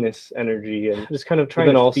like the Venus energy, and just kind of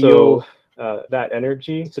trying to feel. That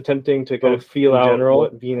energy. It's attempting to kind of feel out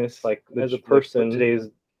what Venus, like as a person, today's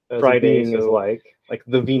Friday is like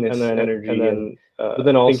the Venus energy, and then but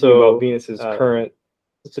then also about Venus's current.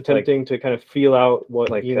 It's attempting to kind of feel out what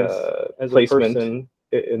like Venus as a person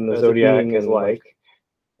in the zodiac is like,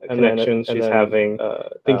 connections she's having,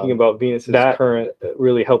 thinking about Venus's current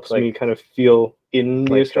really helps me kind of feel in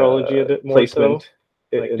the astrology a bit more placement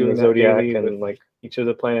in the zodiac and like each of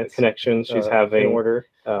the planets connections she's having in order.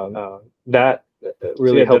 That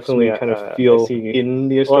really helps me kind of feel in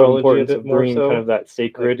the astrology a bit more, so kind of that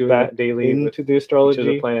sacred doing that daily into the astrology. Each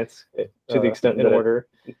of the planets to the extent that order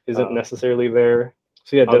isn't necessarily there.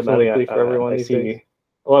 So yeah, definitely for everyone, I see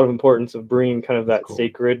a lot of importance of bringing kind of that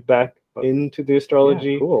sacred back into the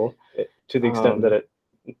astrology. Cool. To the extent that it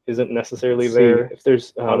isn't necessarily there, if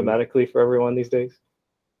there's automatically for everyone these days.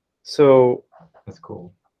 So that's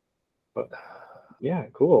cool. Yeah,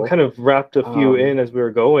 cool. We kind of wrapped a few in as we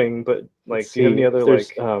were going, but like, do you have any other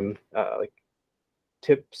like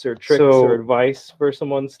tips or tricks or advice for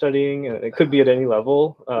someone studying? It could be at any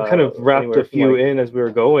level. We kind of wrapped a few in as we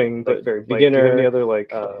were going, but very beginner. Do you have any other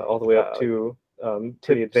like all the way up to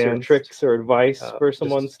tips or tricks or advice for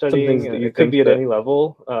someone studying? It could be at any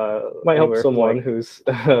level. Might help someone who's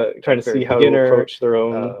trying to see how to approach their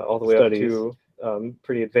own all the way up to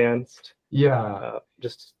pretty advanced. Yeah,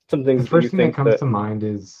 just some things. The first thing that comes to mind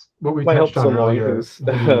is what we might touched help on someone earlier. Who's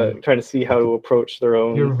trying to see how to approach their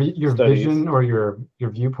own your vision or your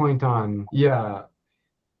viewpoint on. Yeah,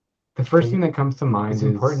 the first thing that comes to mind is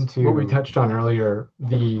important to what we touched on earlier.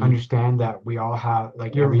 The understand that we all have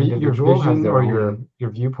like your vision or your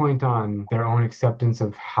viewpoint on their own acceptance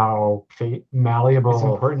of how malleable it's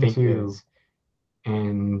important to is.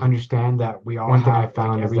 And understand that we all one thing I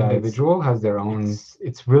found is that individual has their own.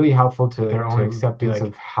 It's really helpful to their own acceptance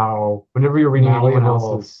of how whenever you're reading anyone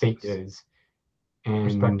else's fate is and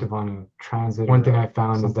perspective on a transit. One thing I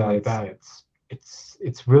found is that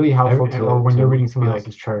it's really helpful to or when you're reading someone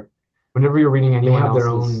else's chart. Whenever you're reading anyone else's,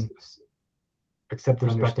 their own accepted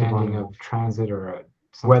understanding of transit or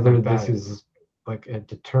whether this is like a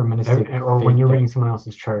deterministic or when you're reading someone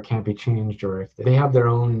else's chart can't be changed, or if they have their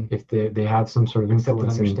own, if they have some sort of accepted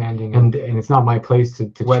understanding, and it's not my place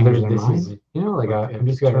to whether change their this mind. Is like I'm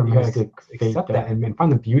just gotta accept that and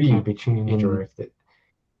find the beauty can't be changed, or if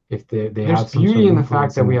they there's beauty in the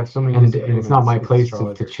fact that we have so many and it's not my place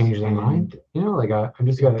to change their mind. I'm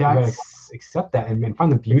just gotta accept that and find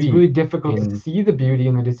the beauty. It's really difficult to see the beauty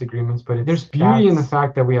in the disagreements, but there's beauty in the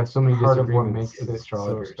fact that we have so many disagreements. Part of what makes it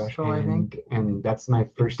so special, I think, and that's my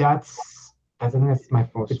first. I think that's my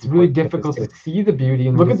most. It's really difficult to see the beauty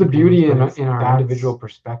and look at the beauty in our individual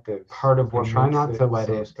perspectives. Part of what try not to let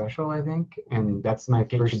it special, I think, and that's my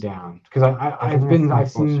first down because I've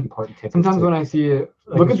seen sometimes when I see it.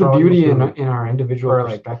 Look at the beauty in our individual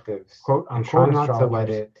perspectives. Quote, I'm trying not to let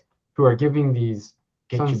it. Who are giving these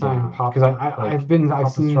sun sign pop? Because I've seen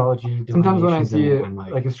astrology. Sometimes when I see it,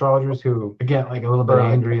 like astrologers who get like a little bit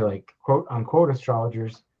angry, like quote unquote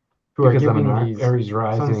astrologers who are giving these Aries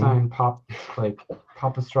rising sun sign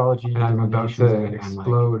pop astrology, and I'm about to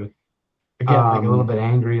explode. I get like a little bit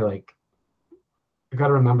angry, like I got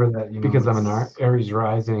to remember that because I'm an Aries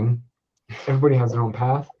rising. Everybody has their own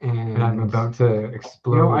path, and I'm about to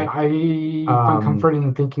explode. I find comfort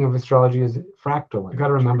in thinking of astrology as fractal. You got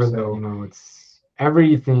to remember that it's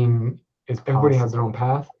everything is possible. Everybody has their own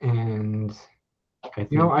path, and I think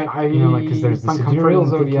because there's the sidereal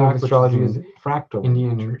zodiac, astrology is fractal.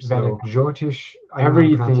 Indian Vedic Jyotish,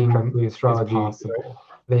 everything astrology is possible.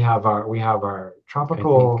 We have our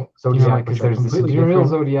tropical zodiac, because there's the sidereal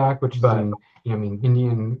zodiac, which is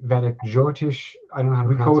Indian Vedic Jyotish. I don't know how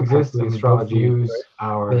to coexist in astrology. We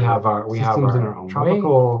have our in our own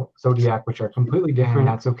tropical zodiac, which are completely different.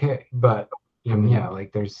 That's okay, but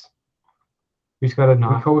there's we just gotta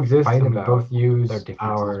not coexist and both use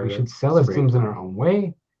our. We should celebrate systems in our own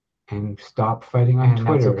way and stop fighting on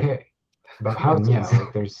Twitter. That's okay. About how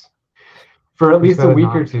there's. For at least a week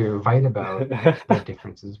or two, fight about the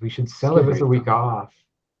differences. We should celebrate. Give us a week off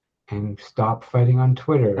and stop fighting on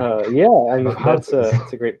Twitter. That's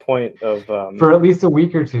a great point of for at least a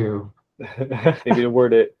week or two. Maybe to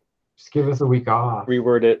word it. Just give us a week off.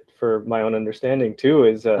 Reword it for my own understanding too.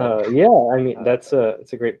 Is that's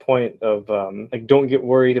a great point of like don't get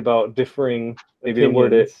worried about differing. Maybe to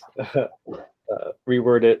word it.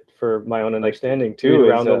 Reword it for my own understanding too. Read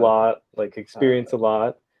around a lot, like experience a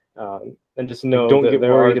lot. And just know don't get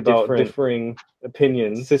worried about differing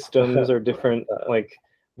opinions, systems, or different like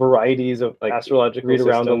varieties of like astrological read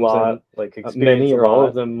around a lot, like many or all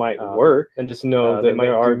of them might work, and just know that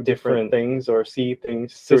there are different things or see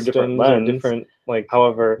things through different lens, or different like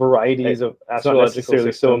however varieties of astrological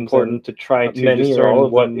systems. So important to try to discern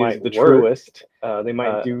what might the truest. They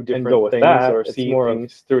might do different things or see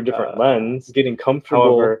things through a different lens. Getting comfortable.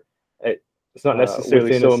 However, it's not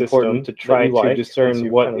necessarily so important to try to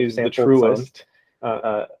discern what is the truest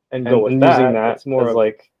and go with that. Using that. It's more of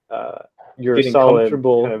like your solid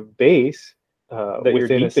comfortable kind of base that you're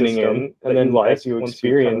deepening in, and then as you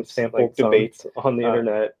experience sample debates on the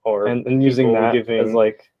internet, or and using that as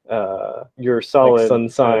like your solid sun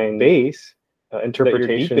sign base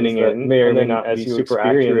interpretations that may or may not be super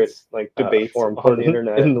accurate, like debates on the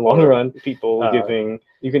internet in the long run. People giving,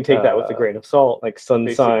 you can take that with a grain of salt, like sun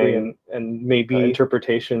sign and maybe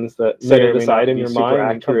interpretations that set it aside in your mind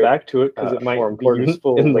and come back to it because it might be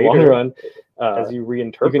useful in the long run. As you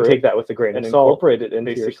reinterpret, you can take that with a grain of salt, incorporate it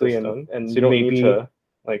into your system, and so you don't need to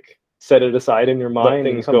like set it aside in your mind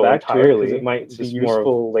and come back entirely. To it, it might be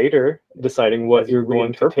useful later, deciding what you're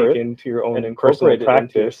going to take into your own and personal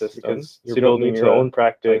practice, because you're building your own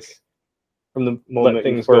practice from the moment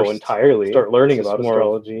things go entirely. Start learning about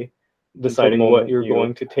astrology, deciding what you're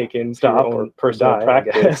going to take into your own personal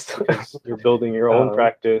practice, because you're building your own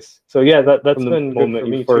practice. So yeah, that's been good for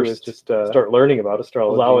me too, is just start learning about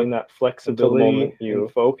astrology, allowing that flexibility, you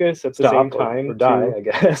focus at the same time, or die, I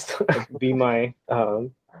guess, be my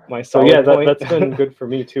so yeah, that's been good for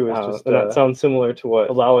me too. Is just and that sounds similar to what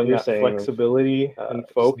allowing that flexibility and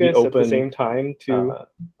focus at the same time to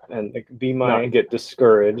and like, be my not get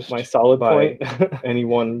discouraged. My solid point, any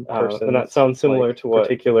one person, and that sounds similar like, to what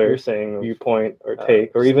particular you're saying, viewpoint or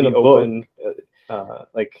take, or even a open,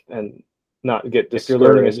 like, and not get discouraged. If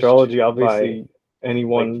you're learning astrology, obviously, any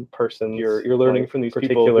one person, you're learning from these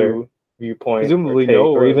particular viewpoint, presumably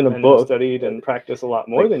know, or even a book, studied and practice a lot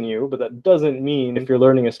more than you, but that doesn't mean if you're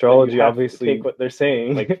learning astrology, obviously take what they're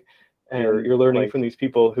saying, like, and you're learning from these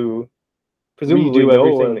people who presumably do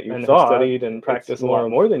everything that you thought, studied and practice a lot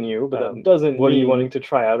more than you, but that doesn't what mean are you wanting to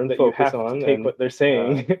try out and focus on, take what they're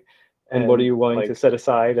saying, and what are you willing to set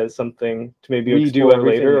aside as something to maybe redo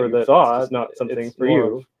later, or that thought is not something for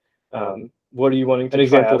you. What are you wanting to try out?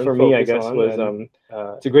 An example for me, I guess, was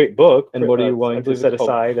it's a great book, and what are you willing to set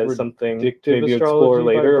aside as something to maybe explore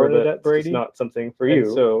later, or that's not something for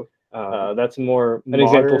you? So that's more an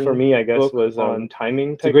example for me, I guess, was on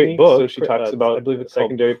timing. It's a great book. So she talks about, I believe it's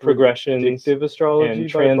secondary progressions, predictive astrology, and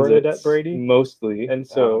transits mostly, and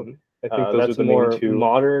so I think those are the more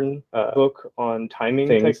modern book on timing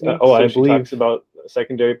techniques. Oh, I believe talks about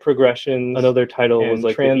secondary progressions. Another title was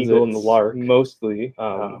like the Eagle and the Lark, mostly.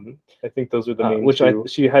 I think those are the main two.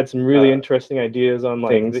 She had some really interesting ideas on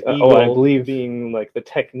like things. The Eagle, I believe, being like the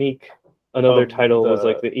technique. Another title was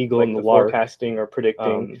like the Eagle and the Lark, forecasting or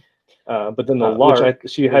predicting. But then the Lark,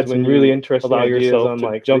 she had some really interesting ideas on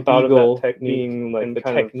like jump out of that technique, being like the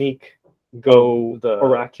technique, go the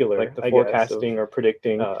oracular, like the forecasting or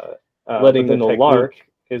predicting. Letting the Lark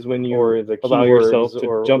is when you allow yourself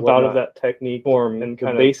to jump out of that technique form and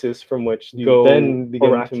kind of basis from which you then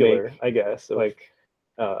begin to make, I guess, like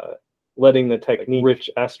letting the technique, rich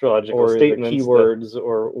astrological statements, keywords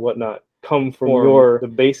or whatnot, come from the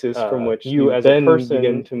basis from which you as a person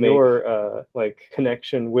begin to make your like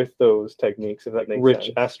connection with those techniques, if that makes sense.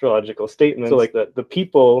 Rich astrological statements, so like the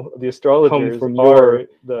people, the astrologers, come from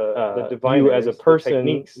the divine, you as a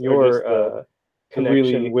person, your connection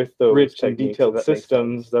really with those rich and detailed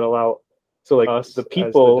systems that allow, so like us, the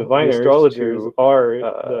people, the diviners, the astrologers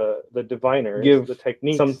are the diviners, give the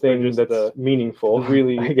techniques something that's meaningful,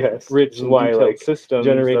 really, I guess, rich and detailed systems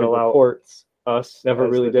generated that allow reports. Us never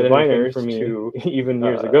really did anything for me to even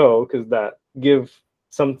years ago, because that give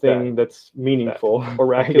something that's meaningful.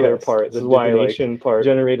 Oracular part, the divination part,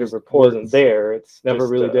 generated report wasn't there. It's never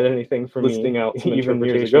really did anything for me, listing out some even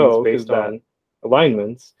years ago based on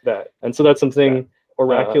alignments. And so that's something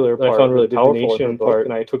oracular part, I found really powerful in her book,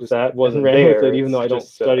 and I took that wasn't ran there, with it, even though I don't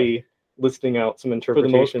study listing out some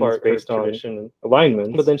interpretations based on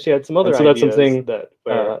alignments. But then she had some other ideas. So that's something that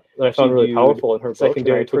I found really powerful in her book.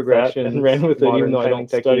 Secondary progression, and ran with it, even though I don't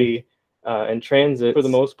study and transit for the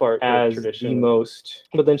most part as the most.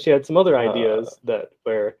 But then she had some other ideas that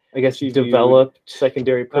where I guess she developed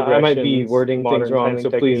secondary progression. I might be wording things wrong, so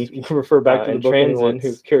please refer back to the book. Anyone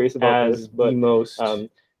who's curious about this, but the most.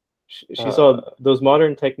 She saw those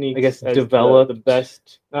modern techniques, I guess, develop the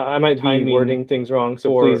best. I might be wording things wrong,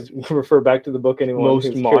 so please refer back to the book. Anyone most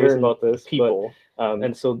who's modern about this people,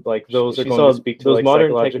 and so like those are going to speak to those like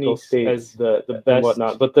modern techniques as the best and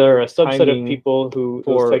whatnot. But there are a subset of people who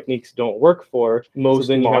those techniques don't work for. Most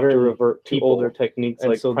so then you have to revert to older techniques,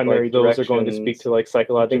 and like so primary like those are going to speak to like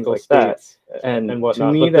psychological states and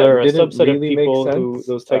whatnot. To me, but there are a subset of people who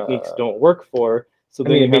those techniques don't work for. So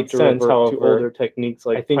then it makes sense, however, to older techniques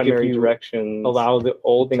like I think primary if you directions, allow the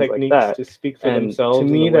old techniques like that, to speak for themselves. To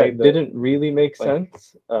me, that didn't really make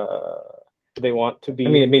sense. They want to be. I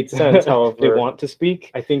mean, it made sense. However, they want to speak.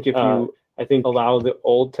 I think if you, I think allow the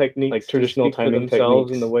old techniques, like traditional timing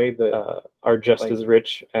themselves, in the way that are just like, as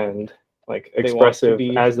rich and like expressive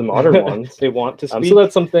as the modern ones. They want to speak. So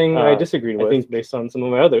that's something I disagreed with, I think, based on some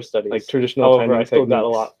of my other studies. Like traditional timing techniques, I still got a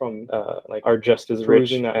lot from like are just as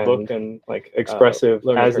rich in that book and like expressive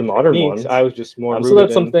as the modern ones. I was just more. So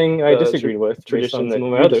that's something I disagreed with. Tradition that some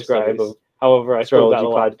of my other studies. However, I still got a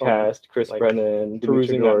lot podcast, Chris Brennan,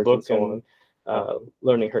 perusing that book and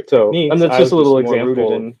learning her techniques. And that's just a little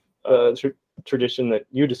example in tradition that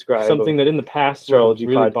you described. Something that in the past astrology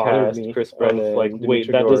really bothered me. Chris Brennan, like,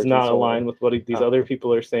 wait, that does not align with what these other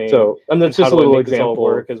people are saying. So, and that's just a little example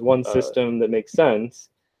work as one system that makes sense.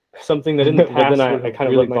 Something that in the past, then I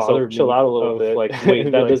kind of let myself chill out a little bit. Like,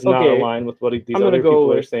 wait, that does not align with what these other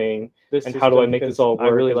people are saying. And how do I make this all work? I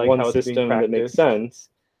really like one system that makes sense.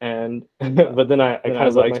 And but then I kind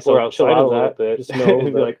of let myself outside of that, just know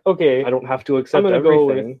that, like, okay, I don't have to accept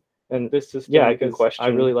everything. And this system, I can question. I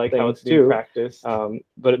really like how it's being practiced,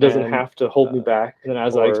 but it doesn't have to hold me back. And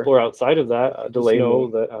as I explore outside of that, delay me.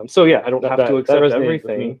 That so I don't have to accept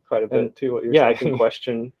everything quite a bit too. What you're saying. I can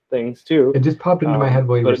question things too. It just popped into my head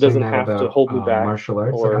while you were saying that about, but it doesn't have to hold me back. Martial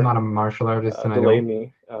arts. Like, I'm not a martial artist, and delay I don't.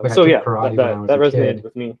 Me. Like, So that resonated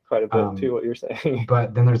with me quite a bit too. What you're saying.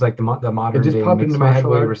 But then there's like the modern. It just popped into my head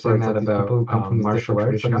while you were saying that about people who come from martial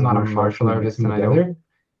arts. Like, I'm not a martial artist, and I don't.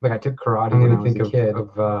 Like, I took karate when I was a kid.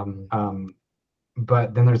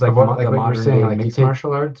 But then there's like the modern saying, like, mixed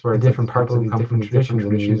martial arts, where different parts of these different traditions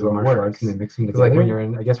and they use martial arts and they mix them together. Like when you're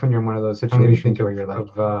in, I guess when you're in one of those situations where you're like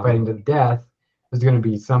fighting to the death, there's going to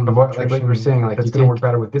be some of what, like what you were saying, like it's going to work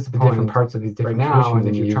better with this the different parts of these different traditions,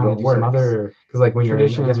 and you're trying to do some other, because like when you're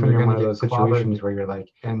in, I guess when you're in one of those situations where you're like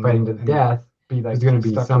fighting to the death, there's going to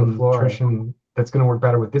be some tradition that's going to work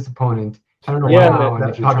better with this opponent. I don't know why now, and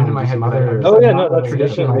if you're trying to do some other... Oh yeah, no, that's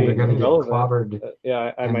traditionally they're going to get clobbered.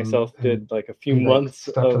 Yeah, I myself did like a few months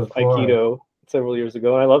of Aikido several years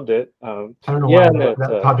ago, and I loved it. I don't know why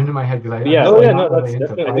that popped into my head. That's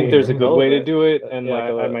definitely. I think there's a good way to do it, and like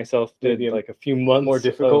I myself did like a few months more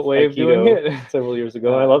difficult way of doing it several years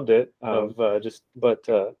ago, and I loved it. I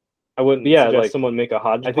wouldn't suggest someone make a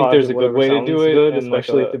hodgepodge. I think there's a good way to do it,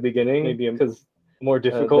 especially at the beginning, maybe because more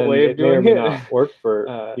difficult way of doing it may not work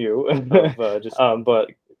for you.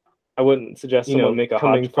 But I wouldn't suggest someone make a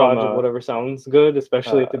hodgepodge of whatever sounds good,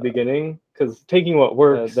 especially at the beginning, because taking what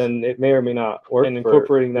works, then it may or may not work, and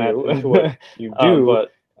incorporating that into what you do.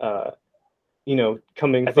 But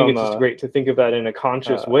coming I think it's just great to think of that in a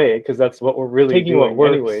conscious way, because that's what we're really taking doing what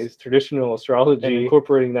works, anyways. Traditional astrology, and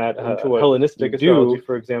incorporating that into what Hellenistic astrology,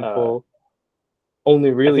 for example.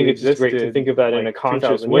 Only really I think it's just great to think of that in a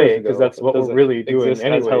conscious way, because that's what we're really doing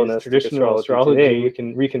anyways. Traditional astrology today, we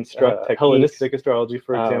can reconstruct Hellenistic astrology,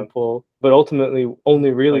 for example, but ultimately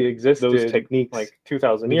only really existed those techniques like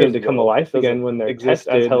 2,000 years ago to come alive again when they're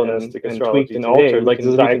tested as Hellenistic and tweaked and altered, like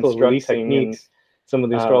the cycle release techniques, some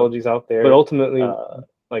of the astrologies out there, but ultimately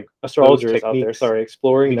like astrologers out there,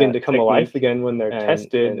 exploring begin to come alive again when they're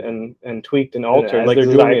tested and tweaked and altered, like they're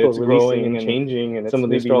doing it, it's growing and changing, and some of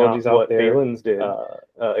the astrologies out there Valens did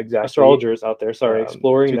exactly. Astrologers out there,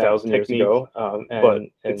 exploring 2,000 years ago, but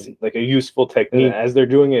it's like a useful technique as they're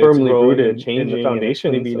doing it, firmly rooted and changing in the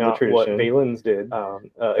foundation, maybe not what Valens did,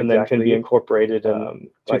 and then can be incorporated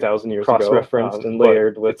 2,000 years ago, cross-referenced and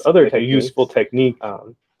layered with other techniques, a useful technique.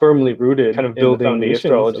 Firmly rooted, kind of building the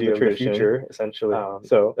astrology of the future, essentially.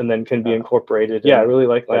 And then can be incorporated. Yeah, I really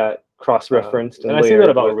like that cross-referenced, and I say that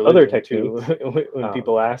about other techniques when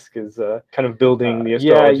people ask, is kind of building the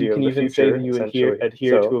astrology of the future. You can even say that you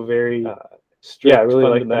adhere to a very strict, I really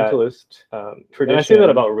fundamentalist tradition. And I say that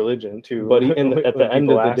about religion too. But at the end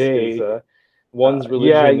of the day, one's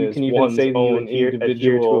religion you can even say that you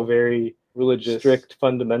adhere to a very religious, strict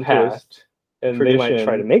fundamentalist. And they might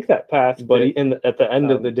try to make that path, but at the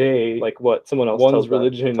end of the day, like what someone else tells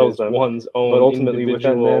religion tells them one's own, but ultimately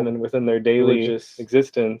within them and within their daily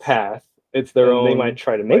existence path, it's their own. They might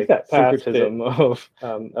try to make that syncretism of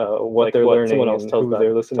what they're learning, someone else tells them,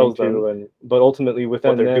 they're listening to, and but ultimately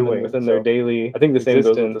within them and within their daily, I think the same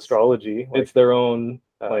goes with astrology. It's their own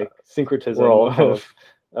like syncretism of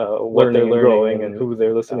what they're learning and who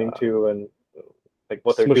they're listening to, and like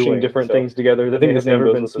what they're doing, different things together. I think it's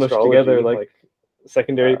never been smushed together, like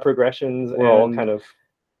secondary progressions. We're all kind of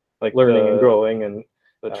like learning and growing, and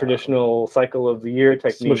the traditional cycle of the year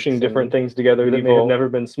techniques, smushing different things together that may have never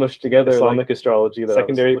been smushed together. Islamic astrology, that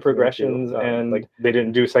secondary progressions, and like they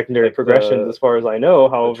didn't do secondary progressions as far as I know.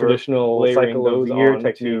 However, traditional cycle of the year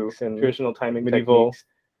techniques and traditional timing techniques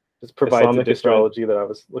just provides a astrology that I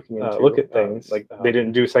was looking into. Look at things like they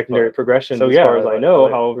didn't do secondary progressions as far as I know.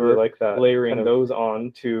 However, like that layering those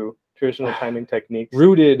on to traditional timing techniques,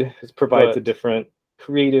 rooted provides a different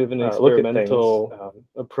creative and experimental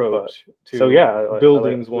approach to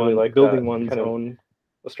building one's own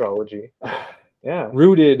astrology. Yeah,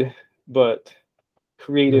 rooted but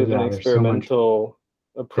creative and experimental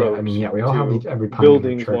approach. Yeah, I mean, yeah, we all have every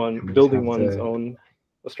building one's own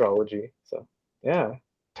astrology. So yeah,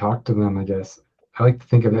 talk to them, I guess. I like to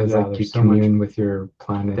think of it as like you commune with your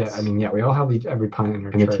planets. I mean, yeah, we all have every planet in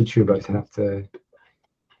our chart. And they teach you about have to.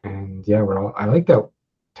 And yeah, I like that.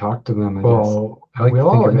 Talk to them, I guess. I like to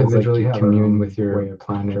think of it as like you commune with your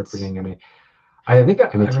planets. I think I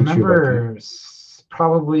remember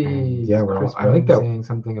probably I like that saying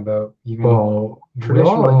something about even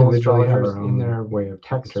traditional astrologers in their way of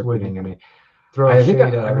text interpreting. And I think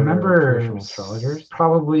I remember astrologers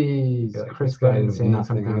probably Chris Glenn saying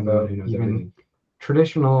something about even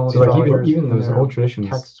traditional astrologers, even those old traditions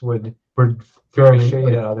texts were very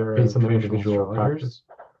shade at other based on their individual practice.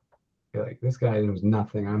 Like, this guy knows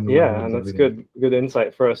nothing. I'm the one who knows and that's everything. good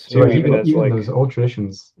insight for us too. So even as like those old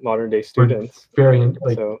traditions, modern day students, very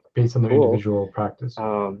like based on their individual practice.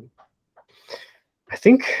 I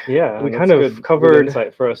think we kind of covered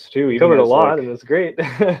insight for us too. We covered a lot, and it's great.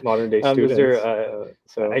 Modern day students.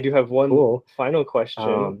 So I do have one final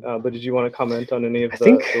question. But did you want to comment on any of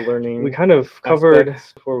the learning? We kind of covered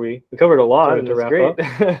before we covered a lot, and it's great.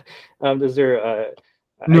 Is there?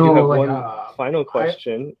 I do have one final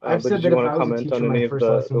question. But did you want to comment on any of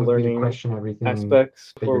the learning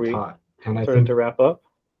aspects before we started to wrap up?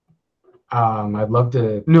 I'd love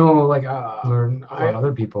to learn about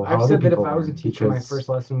other people. I've said that if I was a teacher, my first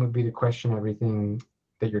lesson would be to question everything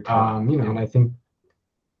that you're taught. And I think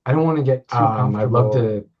I don't want to get too comfortable. I'd love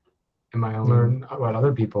to in my own learn about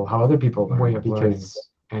other people, how other people learn, way of learning.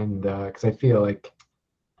 And because I feel like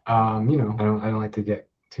I don't like to get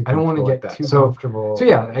too I don't want to get too comfortable. So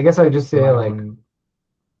yeah, I guess I would just say like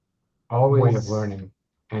always way of learning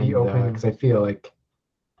and be open because I feel like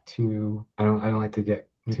I don't like to get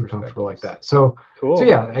too comfortable like that. So cool. So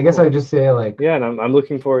yeah, I guess I would just say like and I'm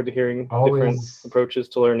looking forward to hearing different approaches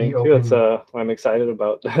to learning too. That's I'm excited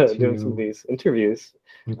about doing some of these interviews.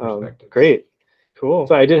 Great. Cool.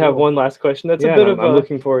 So I did have one last question. That's a bit of I'm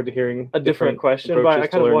looking forward to hearing a different question, but I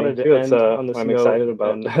kind of wanted to end on this note. I'm excited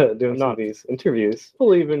about doing some of these interviews.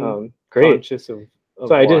 Believe in conscious of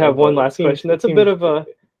so I did have one last question. That's a bit of a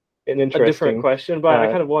different question, but I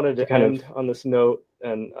kind of wanted to end on this note,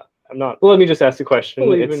 and I'm not. Well, let me just ask the question.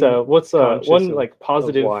 It's what's one like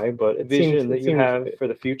positive vision that you have for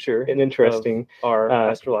the future and interesting our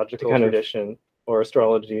astrological tradition or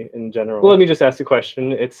astrology in general? Well, let me just ask the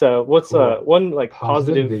question. It's what's one like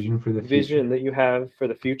positive vision that you have for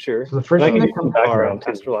the future? So the first thing that comes background to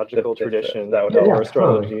astrological tradition or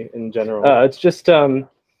astrology in general. It's just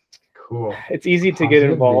cool. It's easy to get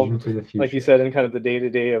involved, like you said, in kind of the day to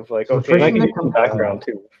day of like, okay, I can do some background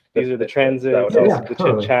too. These are the transits, this is the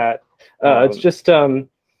chit chat. It's just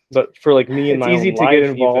but for like me and my own life, it's easy to get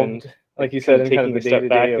involved. Like you said, in kind of the step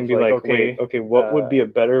back and be like, okay, what would be a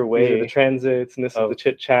better way? These are the transits, and this is the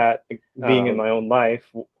chit chat. Being in my own life,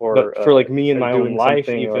 or for like me in my own life,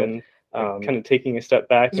 even kind of taking a step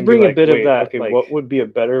back and bring a bit of that. Okay, what would be a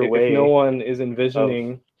better way? If no one is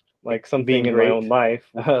envisioning like something being in my own life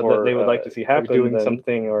that they would like to see happen, doing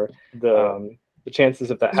something, or the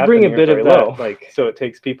chances of that happening bring a bit of that low. Like so, it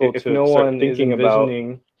takes people to no start thinking about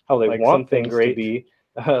how they want things to be,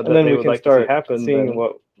 and then we can start seeing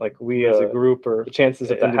what. Like we as a group, or the chances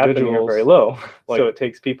of that happening are very low. Like, so it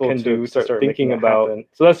takes people to start thinking about.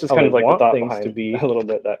 So that's just kind of like the thought things to be a little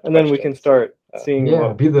bit that. And then we can start seeing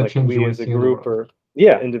what like we as a group or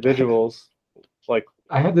individuals like.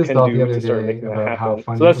 I had this thought the other day about how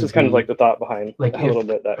funny. So that's just kind of like the thought behind like a little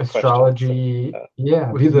bit that astrology.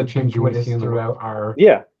 Would be the change you witness throughout our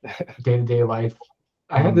day-to-day life.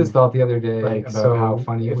 I had this thought the other day about how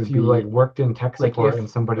funny it would be. If you like worked in tech support and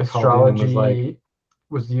somebody called in and was like.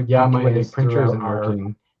 My printers aren't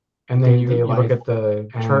working, and then you look at the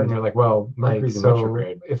chart and you're like, well, Mercury's in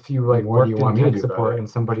retrograde. If you like worked in tech support and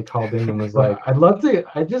somebody called in and was like,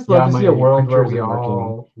 I'd just love to see a world where we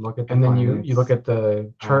all look at, and then you look at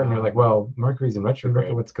the chart and you're like, well, Mercury's in retrograde.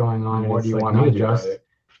 Look at what's going on. What do you want me to do about it?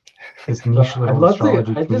 This niche little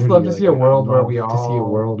astrology. I'd just love to see a world where we all see a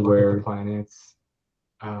world where the planets.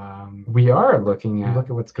 We are looking at. Look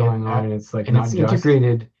at what's going on, and it's like and not it's just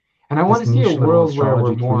integrated. And I want to see a world where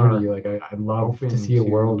we're more like I'd love to see a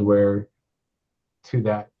world where to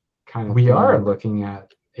that kind of we are looking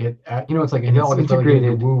at it at, it's like it's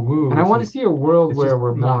integrated woo woo. And I want to see a world where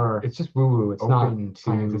we're more it's just woo woo. It's not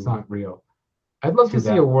science, it's not real. I'd love to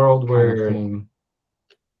see a world where it's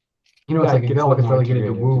like it's really getting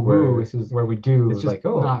into woo woo. This is where we do it's like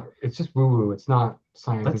not it's just woo woo. It's not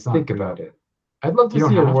science. Let's think about it. I'd love to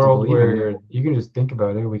see a world where you can just think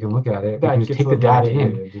about it. We can look at it. We can just take the data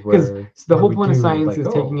in. Because the whole point of science is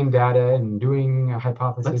taking in data and doing a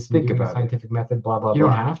hypothesis and doing a scientific method, blah, blah, blah. You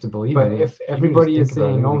don't have to believe it. But if everybody is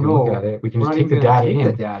saying, oh, no, we can just take the data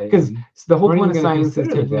in. Because the whole point of science is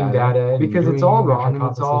taking in data because it's all wrong and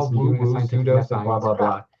it's all woo-woo, pseudo, blah, blah,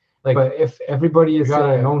 blah. Like, but if everybody is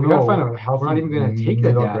saying, oh, no, we're not even going to take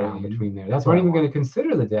the data in between there. We're not even going to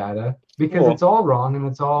consider the data because it's all wrong and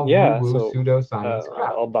it's all woo-woo, pseudo-science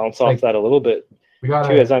crap. I'll bounce off that a little bit, too,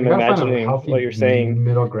 as I'm imagining what you're saying.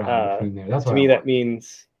 Middle ground between there. That's to me, that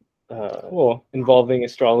means involving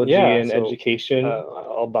astrology and education.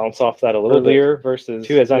 I'll bounce off that a little bit versus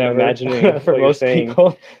too, as I'm imagining for most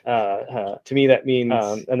people. To me, that means,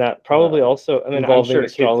 and that probably also involving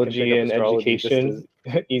astrology and education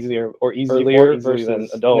easier than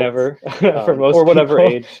adults. Never for most or whatever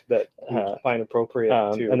people, age that find appropriate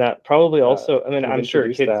to. And that probably also, I'm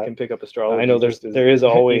sure kids can pick up astrology. I know there is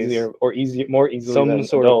always more easily some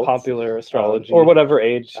sort of popular astrology or whatever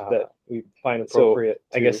age that we find appropriate.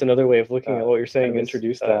 So I guess another way of looking at what you're saying,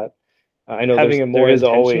 introduce that. I know having a more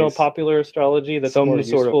intentional popular astrology that's some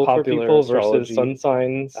sort of popular for people versus sun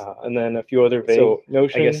signs, and then a few other vague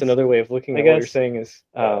notions. I guess another way of looking at what you're saying is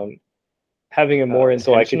having a more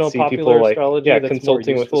intentional popular astrology,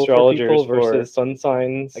 consulting with astrologers versus sun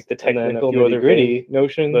signs, like the technical nitty-gritty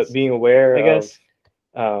notions, but being aware, I guess,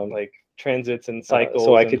 like transits and cycles.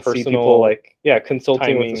 So I could see people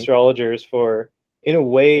consulting with astrologers for, in a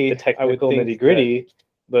way, the technical nitty-gritty,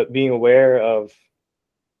 but being aware of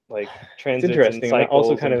like transits and cycles.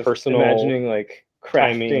 Also kind of personal, imagining like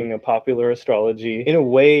crafting a popular astrology in a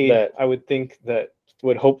way that I would think that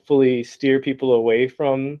would hopefully steer people away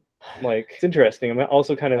from. Like, it's interesting. I'm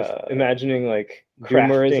also kind of imagining like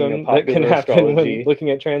doomerism that can happen when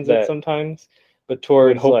looking at transit sometimes, but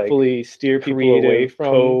towards hopefully steer people away from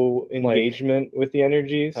co-engagement with the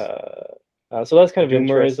energies. So that's kind of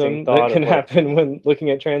doomerism that can happen when looking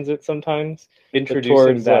at transit sometimes.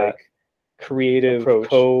 Introducing that creative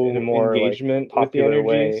co-engagement with the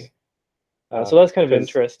energies. So that's kind of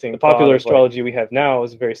interesting. The popular astrology we have now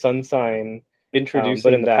is very sun sign. Introducing,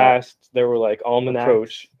 but in the past there were like almanacs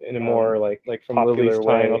approach in a more like from Lily's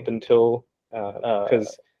time up until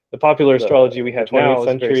because the popular astrology we have now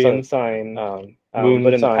is very sun sign, moon,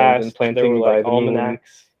 but in the past and planting by the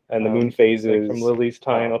almanacs and the moon phases from Lily's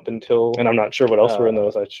time up until, and I'm not sure what else were in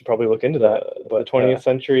those. I should probably look into that. But the 20th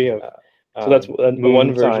century of so that's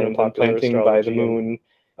one version of planting by the moon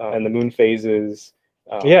and the moon phases.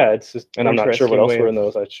 It's just, and I'm not sure what else were in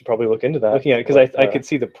those. I should probably look into that. Looking at it, because I could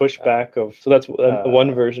see the pushback of, so that's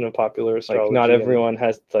one version of popular astrology. Like not everyone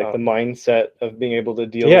has like the mindset of being able to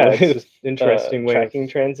deal with just interesting way tracking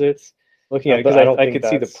transits. Looking at it, because I could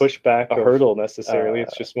see the pushback a hurdle necessarily.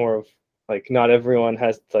 It's just more of like not everyone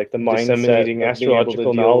has like the mindset disseminating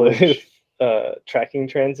astrological knowledge, tracking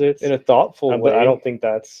transits in a thoughtful way. But I don't think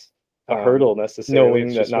that's a hurdle necessarily.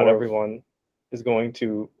 Knowing that not everyone is going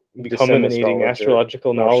to become disseminating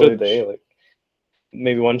astrological knowledge. Should they? Like,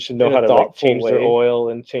 maybe one should know how to like change their oil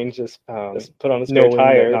and change this, put on a spare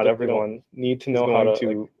tire. Not everyone need to know how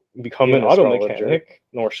to become an auto mechanic,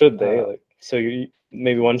 nor should they. Like, so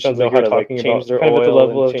maybe one should know how to like change their oil at the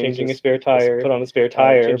level of changing a spare tire, put on a spare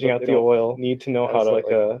tire, changing out the oil. Need to know how to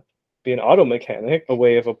like be an auto mechanic, a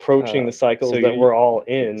way of approaching the cycles that we're all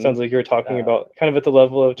in. Sounds like you're talking about kind of at the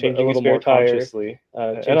level of changing a spare tire,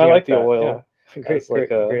 and I like the oil. Yeah.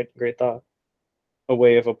 Great thought. A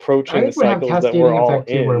way of approaching the cycles that we're all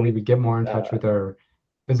in, where we would get more in touch with our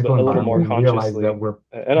physical environment and realize that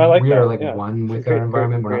we are like one with our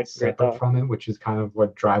environment. We're not separate from it, which is kind of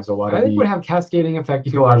what drives a lot of the. I think would have cascading effect.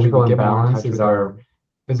 Ecological imbalance is our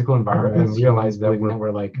physical environment, and realize that we're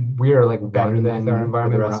like better than our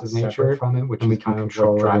environment, the rest of nature from it, which we kind of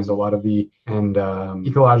what drives a lot of the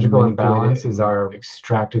ecological imbalance is our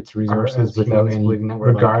extract its resources without any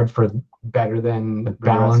regard for better than the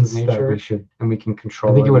balance that we should, and we can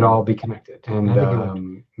control. I think it would all be connected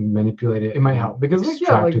and manipulate it. It might help because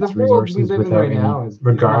extract its resources without any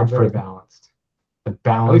regard for balanced. The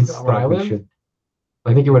balance that we should.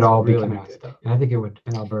 I think it would all be connected, and I think it would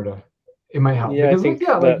in Alberta. It might help. Yeah, because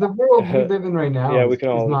like the world we live in right now we can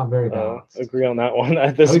all not very balanced. Agree on that one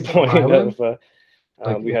at this point.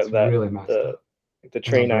 We have that really the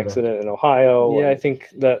train accident in Ohio. Yeah, I think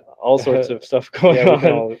that all sorts of stuff going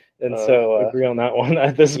on, and so agree on that one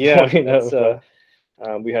at this point.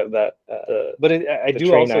 We have that, but I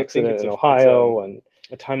do also think it's in Ohio, and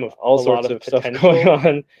a time of all sorts of stuff going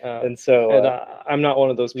on, and so I'm not one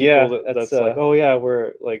of those people that's like, oh yeah,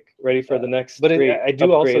 we're like ready for the next. But I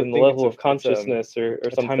do also think the level of consciousness or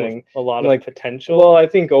something. A lot of potential. Well, I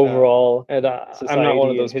think overall, and I'm not one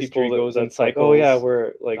of those people that goes and like, oh yeah,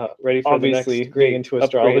 we're like ready for the next great into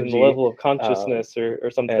astrology. The level of consciousness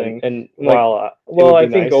or something. And while I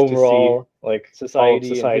think overall, like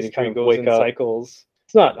society kind of goes in cycles.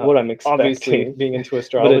 It's not what I'm expecting, obviously, being into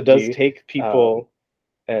astrology, but it does take people,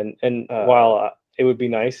 and while it would be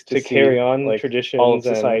nice to carry on like traditions, all of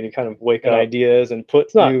society kind of wake up ideas and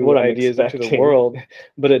put new ideas into the world,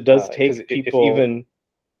 but it does take people, even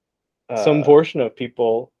some portion of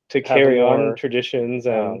people, to carry on traditions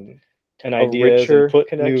and ideas and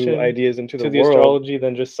put new ideas into the world, astrology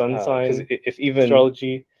than just sun sign. If even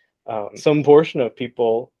astrology, some portion of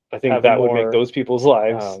people, I think that would make those people's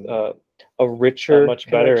lives a richer, much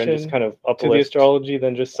better, and just kind of uplift to the astrology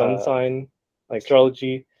than just sun sign, like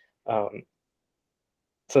astrology.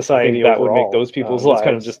 Society that would make those people's lives. That's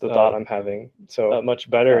kind of just the thought I'm having. So much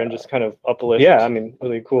better and just kind of uplift. Yeah, I mean,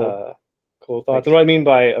 really cool. Cool thoughts. And what I mean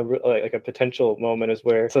by like a potential moment is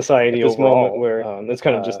where society, at this overall, moment where that's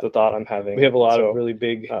kind of just the thought I'm having. We have a lot of really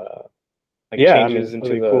big like changes into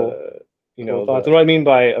really the thoughts. And what I mean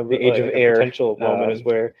by the age of air potential moment is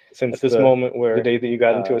where, since this moment where the day that you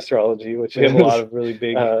got into astrology, which we have a lot of really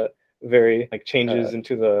big very like changes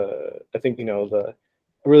into the, I think the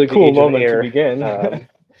really cool moment to begin.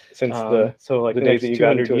 Since the day that you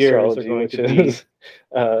got into astrology, which is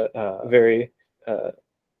very I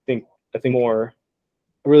think more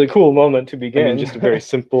a really cool moment to begin. I mean, just a very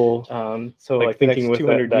simple so like thinking with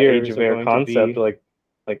that age of air concept, like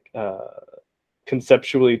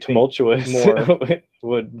conceptually tumultuous more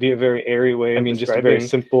would be a very airy way. I mean, just a very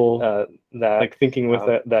simple that like thinking with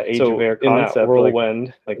that age of air concept, in that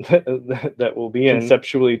whirlwind, like that will be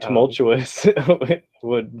conceptually tumultuous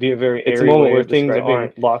would be a very airy. It's a moment where things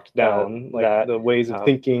aren't locked down, like that the ways of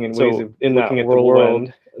thinking and ways of in looking at the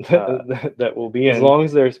world that will be in. As long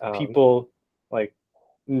as there's people like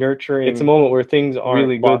nurturing, it's a moment where things aren't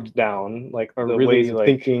really locked down, like the really ways of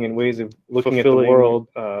thinking and ways of looking at the world.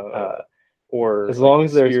 Or as long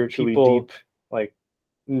as there's people deep, like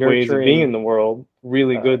ways of being in the world,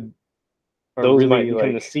 really good. Those really might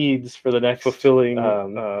become the seeds for the next fulfilling.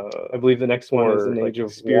 I believe the next one is an age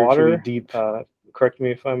of water. Deep. Correct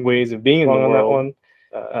me if I'm ways of being in the world. On that one.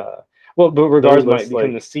 Well, but regardless, might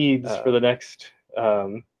become the seeds for the next.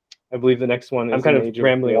 I believe the next one is I'm kind of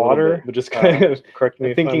rambling water, bit, but just kind of correct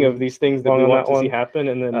me thinking of these things that we want to see happen,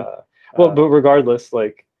 and then well, but regardless,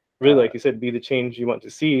 like really, like you said, be the change you want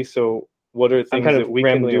to see. So what are things that we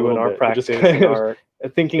can do in our practice, in our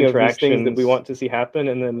thinking of these things that we want to see happen,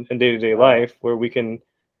 and then in day-to-day life, where we can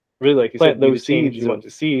really, like you said, those seeds you want to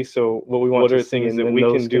see. So what we want to see is that we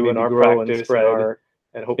can do in our practice and spread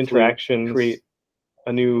and hopefully interactions, create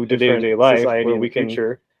a new day-to-day life where we can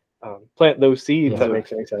plant those seeds. That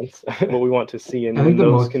makes any sense. What we want to see, and then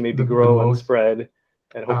those can maybe grow and spread,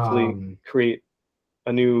 and hopefully create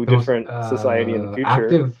a new, different society in the future.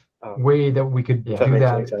 Active way that we could do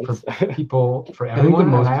that for people, for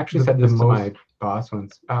everyone. And I actually said this to my boss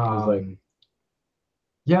once. Like,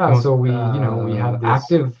 so we have this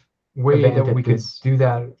active way that we could do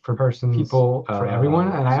that for people, for everyone.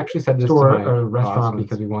 And I actually said this to my restaurant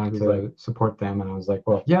because we wanted to support them. And I was like,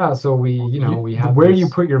 well, so we have where you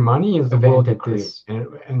put your money is the world you create,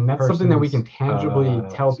 and that's something that we can tangibly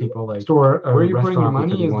tell people. Like, where you're putting your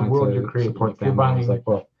money is the world you create. Support them. I was like,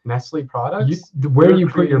 well, Nestle products, where you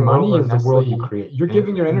put your money is the world you create. You're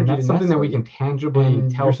giving your energy to something that we can tangibly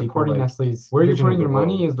tell people. Nestle's where you're putting your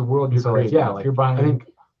money is the world you create. Yeah, like, if you're buying, I think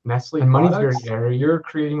Nestle and money's very airy. You're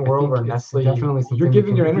creating a world where Nestle definitely you're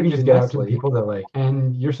giving your energy to get out to people that like,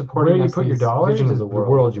 and you're supporting where you put your dollars is the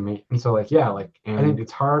world you make. And so like and I think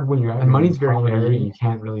it's hard when you're and money's very airy. You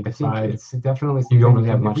can't really decide. It's definitely you don't really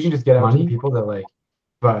have much. You can just get out to people that like.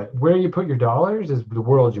 But where you put your dollars is the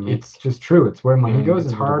world you make. It's just true. It's where money goes.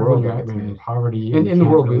 It's hard when you're in poverty. In the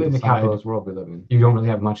world we live in, the capitalist world we live in. You don't really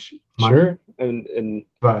have much money. Sure,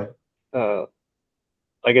 but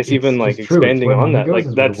I guess even like expanding on that, like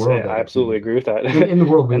that's I absolutely agree with that. In the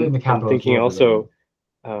world we live in, the capitalist. I'm thinking also,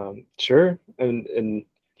 sure, and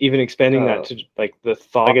even expanding that to like the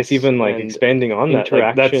thoughts. I guess even like expanding on that,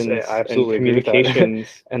 interactions, like, that's absolutely and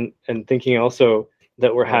communications, and thinking also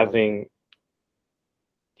that we're having.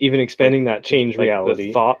 Even expanding that change like reality,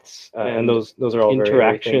 the thoughts, and those are all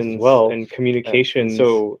interactions, well, and communications.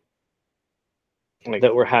 So, like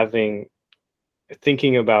that we're having,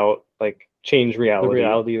 thinking about like change reality, the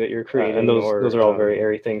reality that you're creating, and those are all very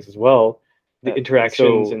airy things as well. The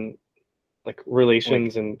interactions and like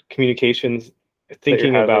relations and communications,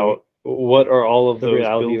 thinking about what are all of the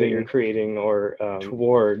reality that you're creating or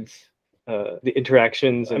towards the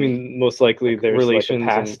interactions? I mean, most likely there's relations, like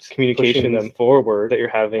past communication them forward that you're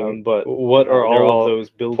having, but what are all of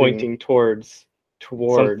those pointing towards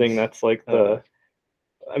something that's like the?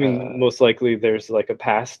 I mean, most likely there's like a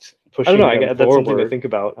past pushing. I don't know. I guess that's something to think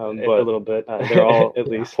about, but a little bit. They're all at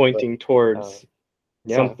least pointing towards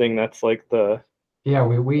something that's like the. Yeah,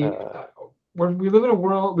 we live in a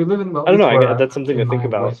world. We live in. I don't know. That's something to think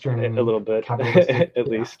about a little bit, at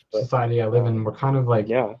least. Society I live in, we're kind of like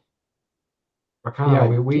we're kind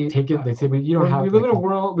of like we take it. They say you don't have. We live in a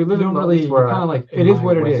world. We live in really. We're kind of like it is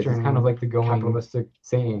what it is. It's kind of like the going capitalistic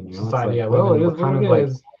saying. Society I live in. It is kind of like.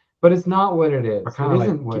 But it's not what it is. It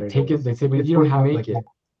isn't what it is. They say, but you don't have make it.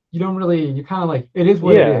 You don't really. You kind of like it is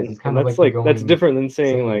what it is. It's kind of like that's different than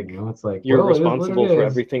saying like it's like you're responsible for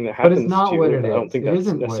everything that happens. But it's not what it is. I don't think that's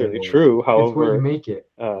necessarily true. However, it's what you make it.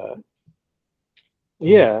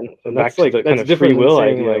 Yeah, and that's like the kind of free will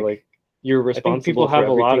idea. Like you're responsible. People have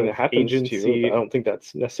a lot of agency. I don't think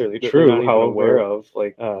that's necessarily true. However, aware of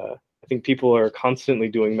like. I think people are constantly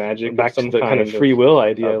doing magic. Back to the kind of free will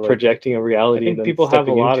idea, like projecting a reality. I think people have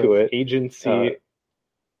a lot of agency,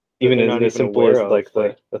 even as simple as like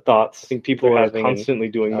the thoughts. I think people are constantly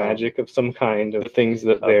doing magic of some kind of things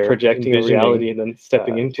that they're projecting a reality and then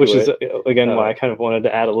stepping into, which is again why I kind of wanted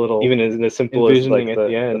to add a little, even as simple as like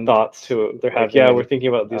the thoughts to they're having. Yeah, we're thinking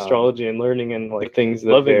about the astrology and learning and like things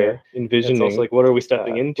that they're envisioning. It's like what are we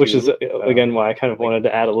stepping into? Which is again why I kind of wanted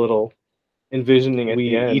to add a little. Envisioning at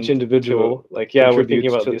the end, each individual, like we're thinking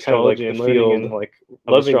about the astrology and field and like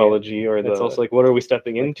of astrology, or it's also like what are we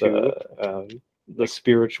stepping into the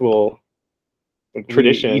spiritual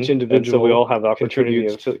tradition. Each individual, so we all have the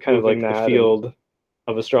opportunity to kind of like the field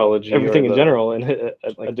of astrology, everything in general, in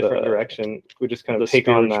a different direction. We just kind of take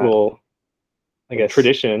on that, I guess,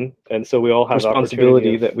 tradition, and so we all have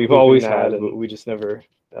responsibility that we've always had, and we just never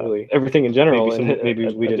really everything in general,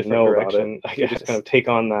 maybe we didn't know about it. I guess just kind of take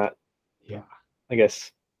on that. Yeah, I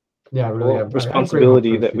guess. Yeah, really.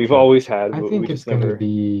 Responsibility that we've always had. I think we it's going to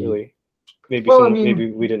be really. Maybe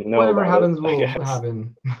maybe we didn't know. Whatever about happens it, will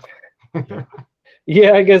happen.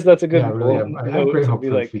 Yeah, I guess that's a good. Yeah, really. I have great hope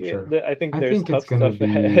for the future. I think there's tough stuff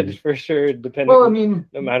ahead for sure. Depending.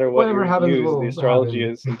 No matter what whatever happens, the astrology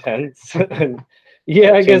is intense. And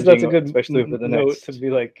yeah, I guess that's a good, especially for the next to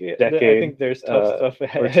be like decade. I think there's tough stuff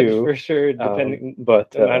ahead for sure. Depending,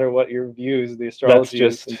 but no matter what your views, the astrology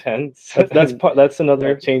is intense. That's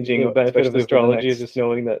another changing benefit of astrology is just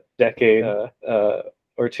knowing that decade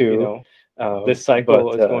or two. This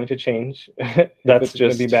cycle is going to change. That's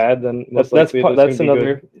just be bad. Then that's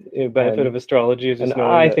another benefit of astrology is just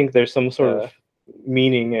knowing. I think there's some sort of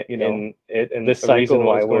meaning in it, and this cycle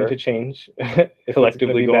why we're going to change.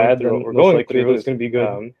 Collectively bad, then we're going through is going to be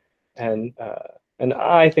good. And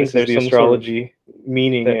I think there's some astrology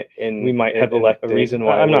meaning in we might have a reason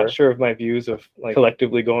why. I'm not sure of my views of like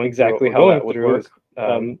collectively going exactly how that would work.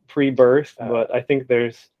 Pre-birth, but I think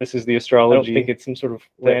this is the astrology. I don't think it's some sort of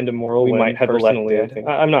random moral we might have elected.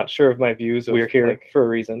 I'm not sure of my views of we're here for a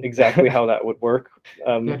reason, exactly how that would work.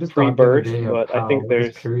 Pre-birth, but I think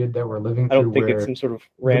there's period that we're living through. I don't think it's some sort of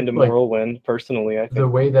random whirlwind. Personally, I think the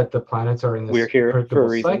way that the planets are in this we're here for a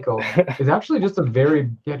reason. Cycle is actually just a very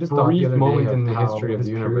brief moment in the history of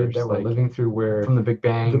the universe that we're living through, where from the Big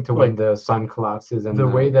Bang to when the sun collapses, and the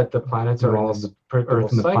way that the planets are in this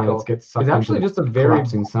Earth and the planets get sucked is actually just a very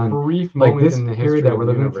brief moment in the history that we're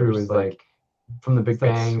living through. Is like from the Big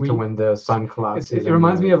Bang to when the sun collapses. It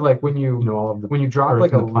reminds me of like when you when you drop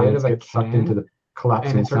like a lid of a can sucked into the collapsing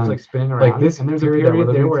sun, and it starts like spinning around. Like this, and there's a period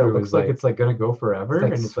there where it looks like it's like gonna go forever,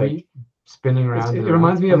 and it's like spinning around. It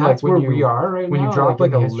reminds me of like where we are right now. When you drop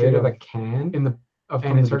like a lid of a can in the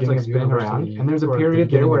and it starts like spinning around, and there's a period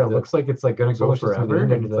there where it looks like it's like gonna go forever,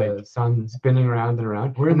 and it's like sun spinning around and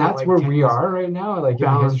around. And that's where we are right now, like in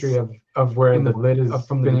the history of where the lid is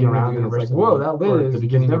spinning around, and it's like, whoa, that lid is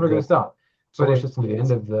never gonna stop. But it's just the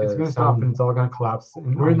end of the it's gonna stop, and it's all gonna collapse.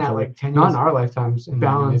 And we're in that like 10 years, not in our lifetimes,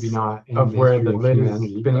 balance maybe not of where the lid is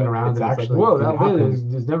spinning around. It's actually, whoa, that lid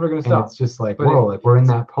is never gonna stop. It's just like, whoa, like we're in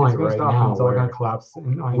that point right now. It's all gonna collapse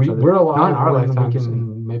on each other. We're alive, not in our lifetimes,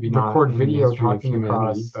 and maybe not record video talking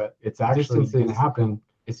across, but it's actually gonna happen.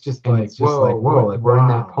 It's just like, whoa, like we're in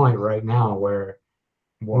that point right now where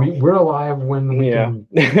we're alive when we can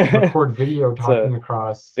record video talking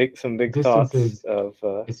across some big distances. Thoughts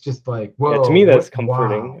of it's just like, whoa, to me that's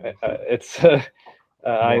comforting. It's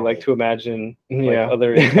I like to imagine like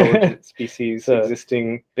other intelligent species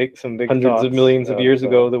existing some big hundreds of millions of years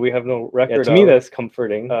ago that we have no record of. To me that's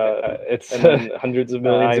comforting. It's hundreds of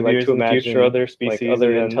millions of years in the future, other species, like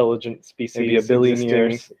other intelligent species, maybe a billion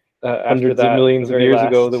years hundreds of millions of years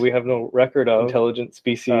ago that we have no record of, intelligent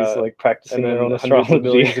species like practicing their own astrology.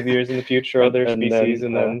 Millions of years in the future, other species,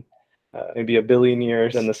 and then maybe a billion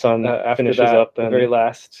years, and the sun finishes up, and the very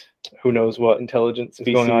last, who knows what intelligent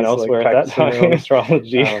species going on elsewhere like at that time,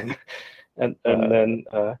 astrology, and then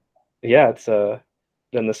it's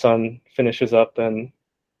then the sun finishes up, and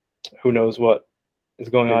who knows what is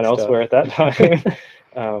going on elsewhere at that time.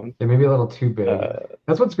 It may be a little too big.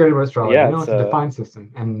 That's what's great about astrology. It's a defined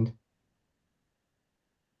system, and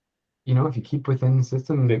if you keep within the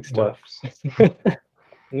system, big stuff. It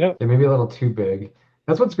may be a little too big.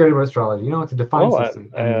 That's what's great about astrology. It's a defined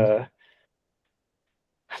system.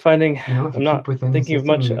 Finding I'm not thinking of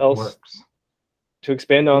much else to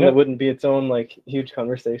expand on that wouldn't be its own huge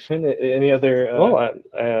conversation. Any other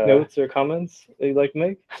notes or comments that you'd like to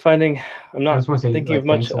make? Finding I'm not thinking of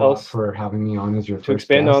much else for having me on as your first to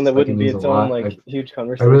expand guest. on that wouldn't be its own huge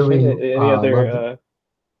conversation. I really any other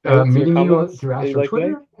meeting you through Astro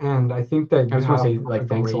Twitter, and I think that I just want to say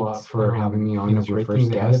thanks a lot for having me on as your first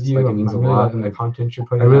guest. It means a lot, and the content you're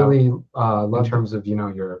putting out. I really love in terms of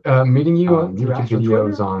your meeting you through Astro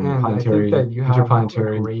videos on planetary,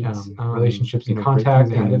 interplanetary relationships and contact,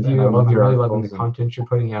 and I love really loving the content you're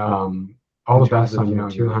putting out. All the best on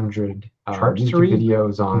 200 charts to read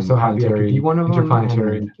videos on. I'm so happy I could be one of them.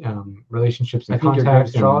 Interplanetary relationships and contacts.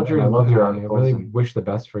 Astrologer. I love your articles. I really wish the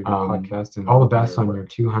best for your podcast and all the best on your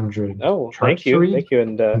 200 charts to read. Thank you.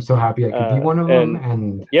 And I'm so happy I could be one of them.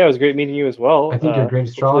 And yeah, it was great meeting you as well. I think you're a great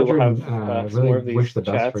astrologer. We'll have I really wish the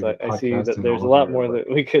best chats. for your podcast. I see that there's a lot more that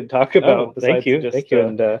we could talk about. Thank you.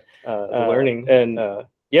 And the learning and.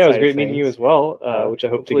 Yeah, it was great meeting you as well, which I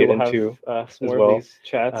hope to get into some more of these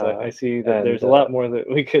chats. I see that there's a lot more that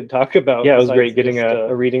we could talk about. Yeah, it was great getting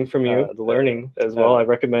a reading from you, the learning as well. I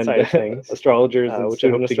recommend astrologers and which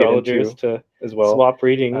I hope to get into as well. Swap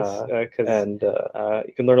readings because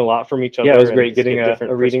you can learn a lot from each other. Yeah, it was great getting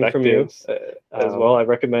a reading from you as well. I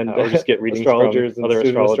recommend or just get readings astrologers from other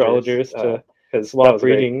astrologers to swap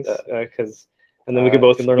readings because and then we could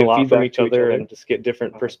both learn a lot from each other and just get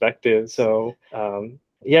different perspectives. So.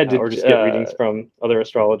 Or just get readings from other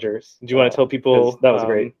astrologers. Do you want to tell people that was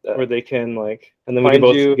great, where they can and then we can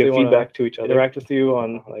both get feedback to each other, interact with you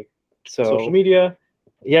on social media?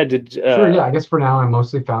 Yeah, sure. Yeah, I guess for now I'm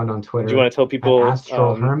mostly found on Twitter. Do you want to tell people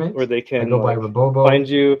Astro Hermit, where they can I go by Robobo, find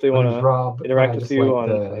you if they want to interact with you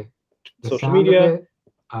on social media?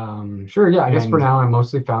 Sure. Yeah, I guess for now I'm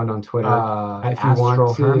mostly found on Twitter. If you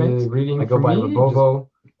want to reading, I go by Robobo.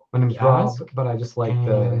 My name's Rob, but I just like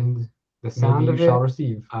the sound of it. Shall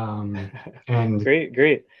receive. And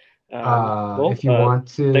great. Well, if you want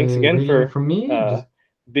to, thanks again for from me,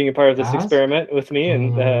 being a part of this experiment with me,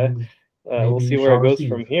 and we'll see where it goes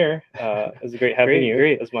from here. It was great having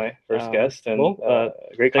you as my first guest, and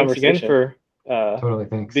great conversation. Thanks again for totally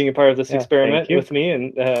thanks being a part of this experiment with me,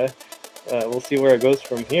 and we'll see where it goes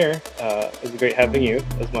from here. It was great having you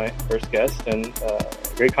as my first guest, and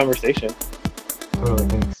great conversation. Totally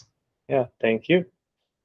thanks. Yeah, thank you.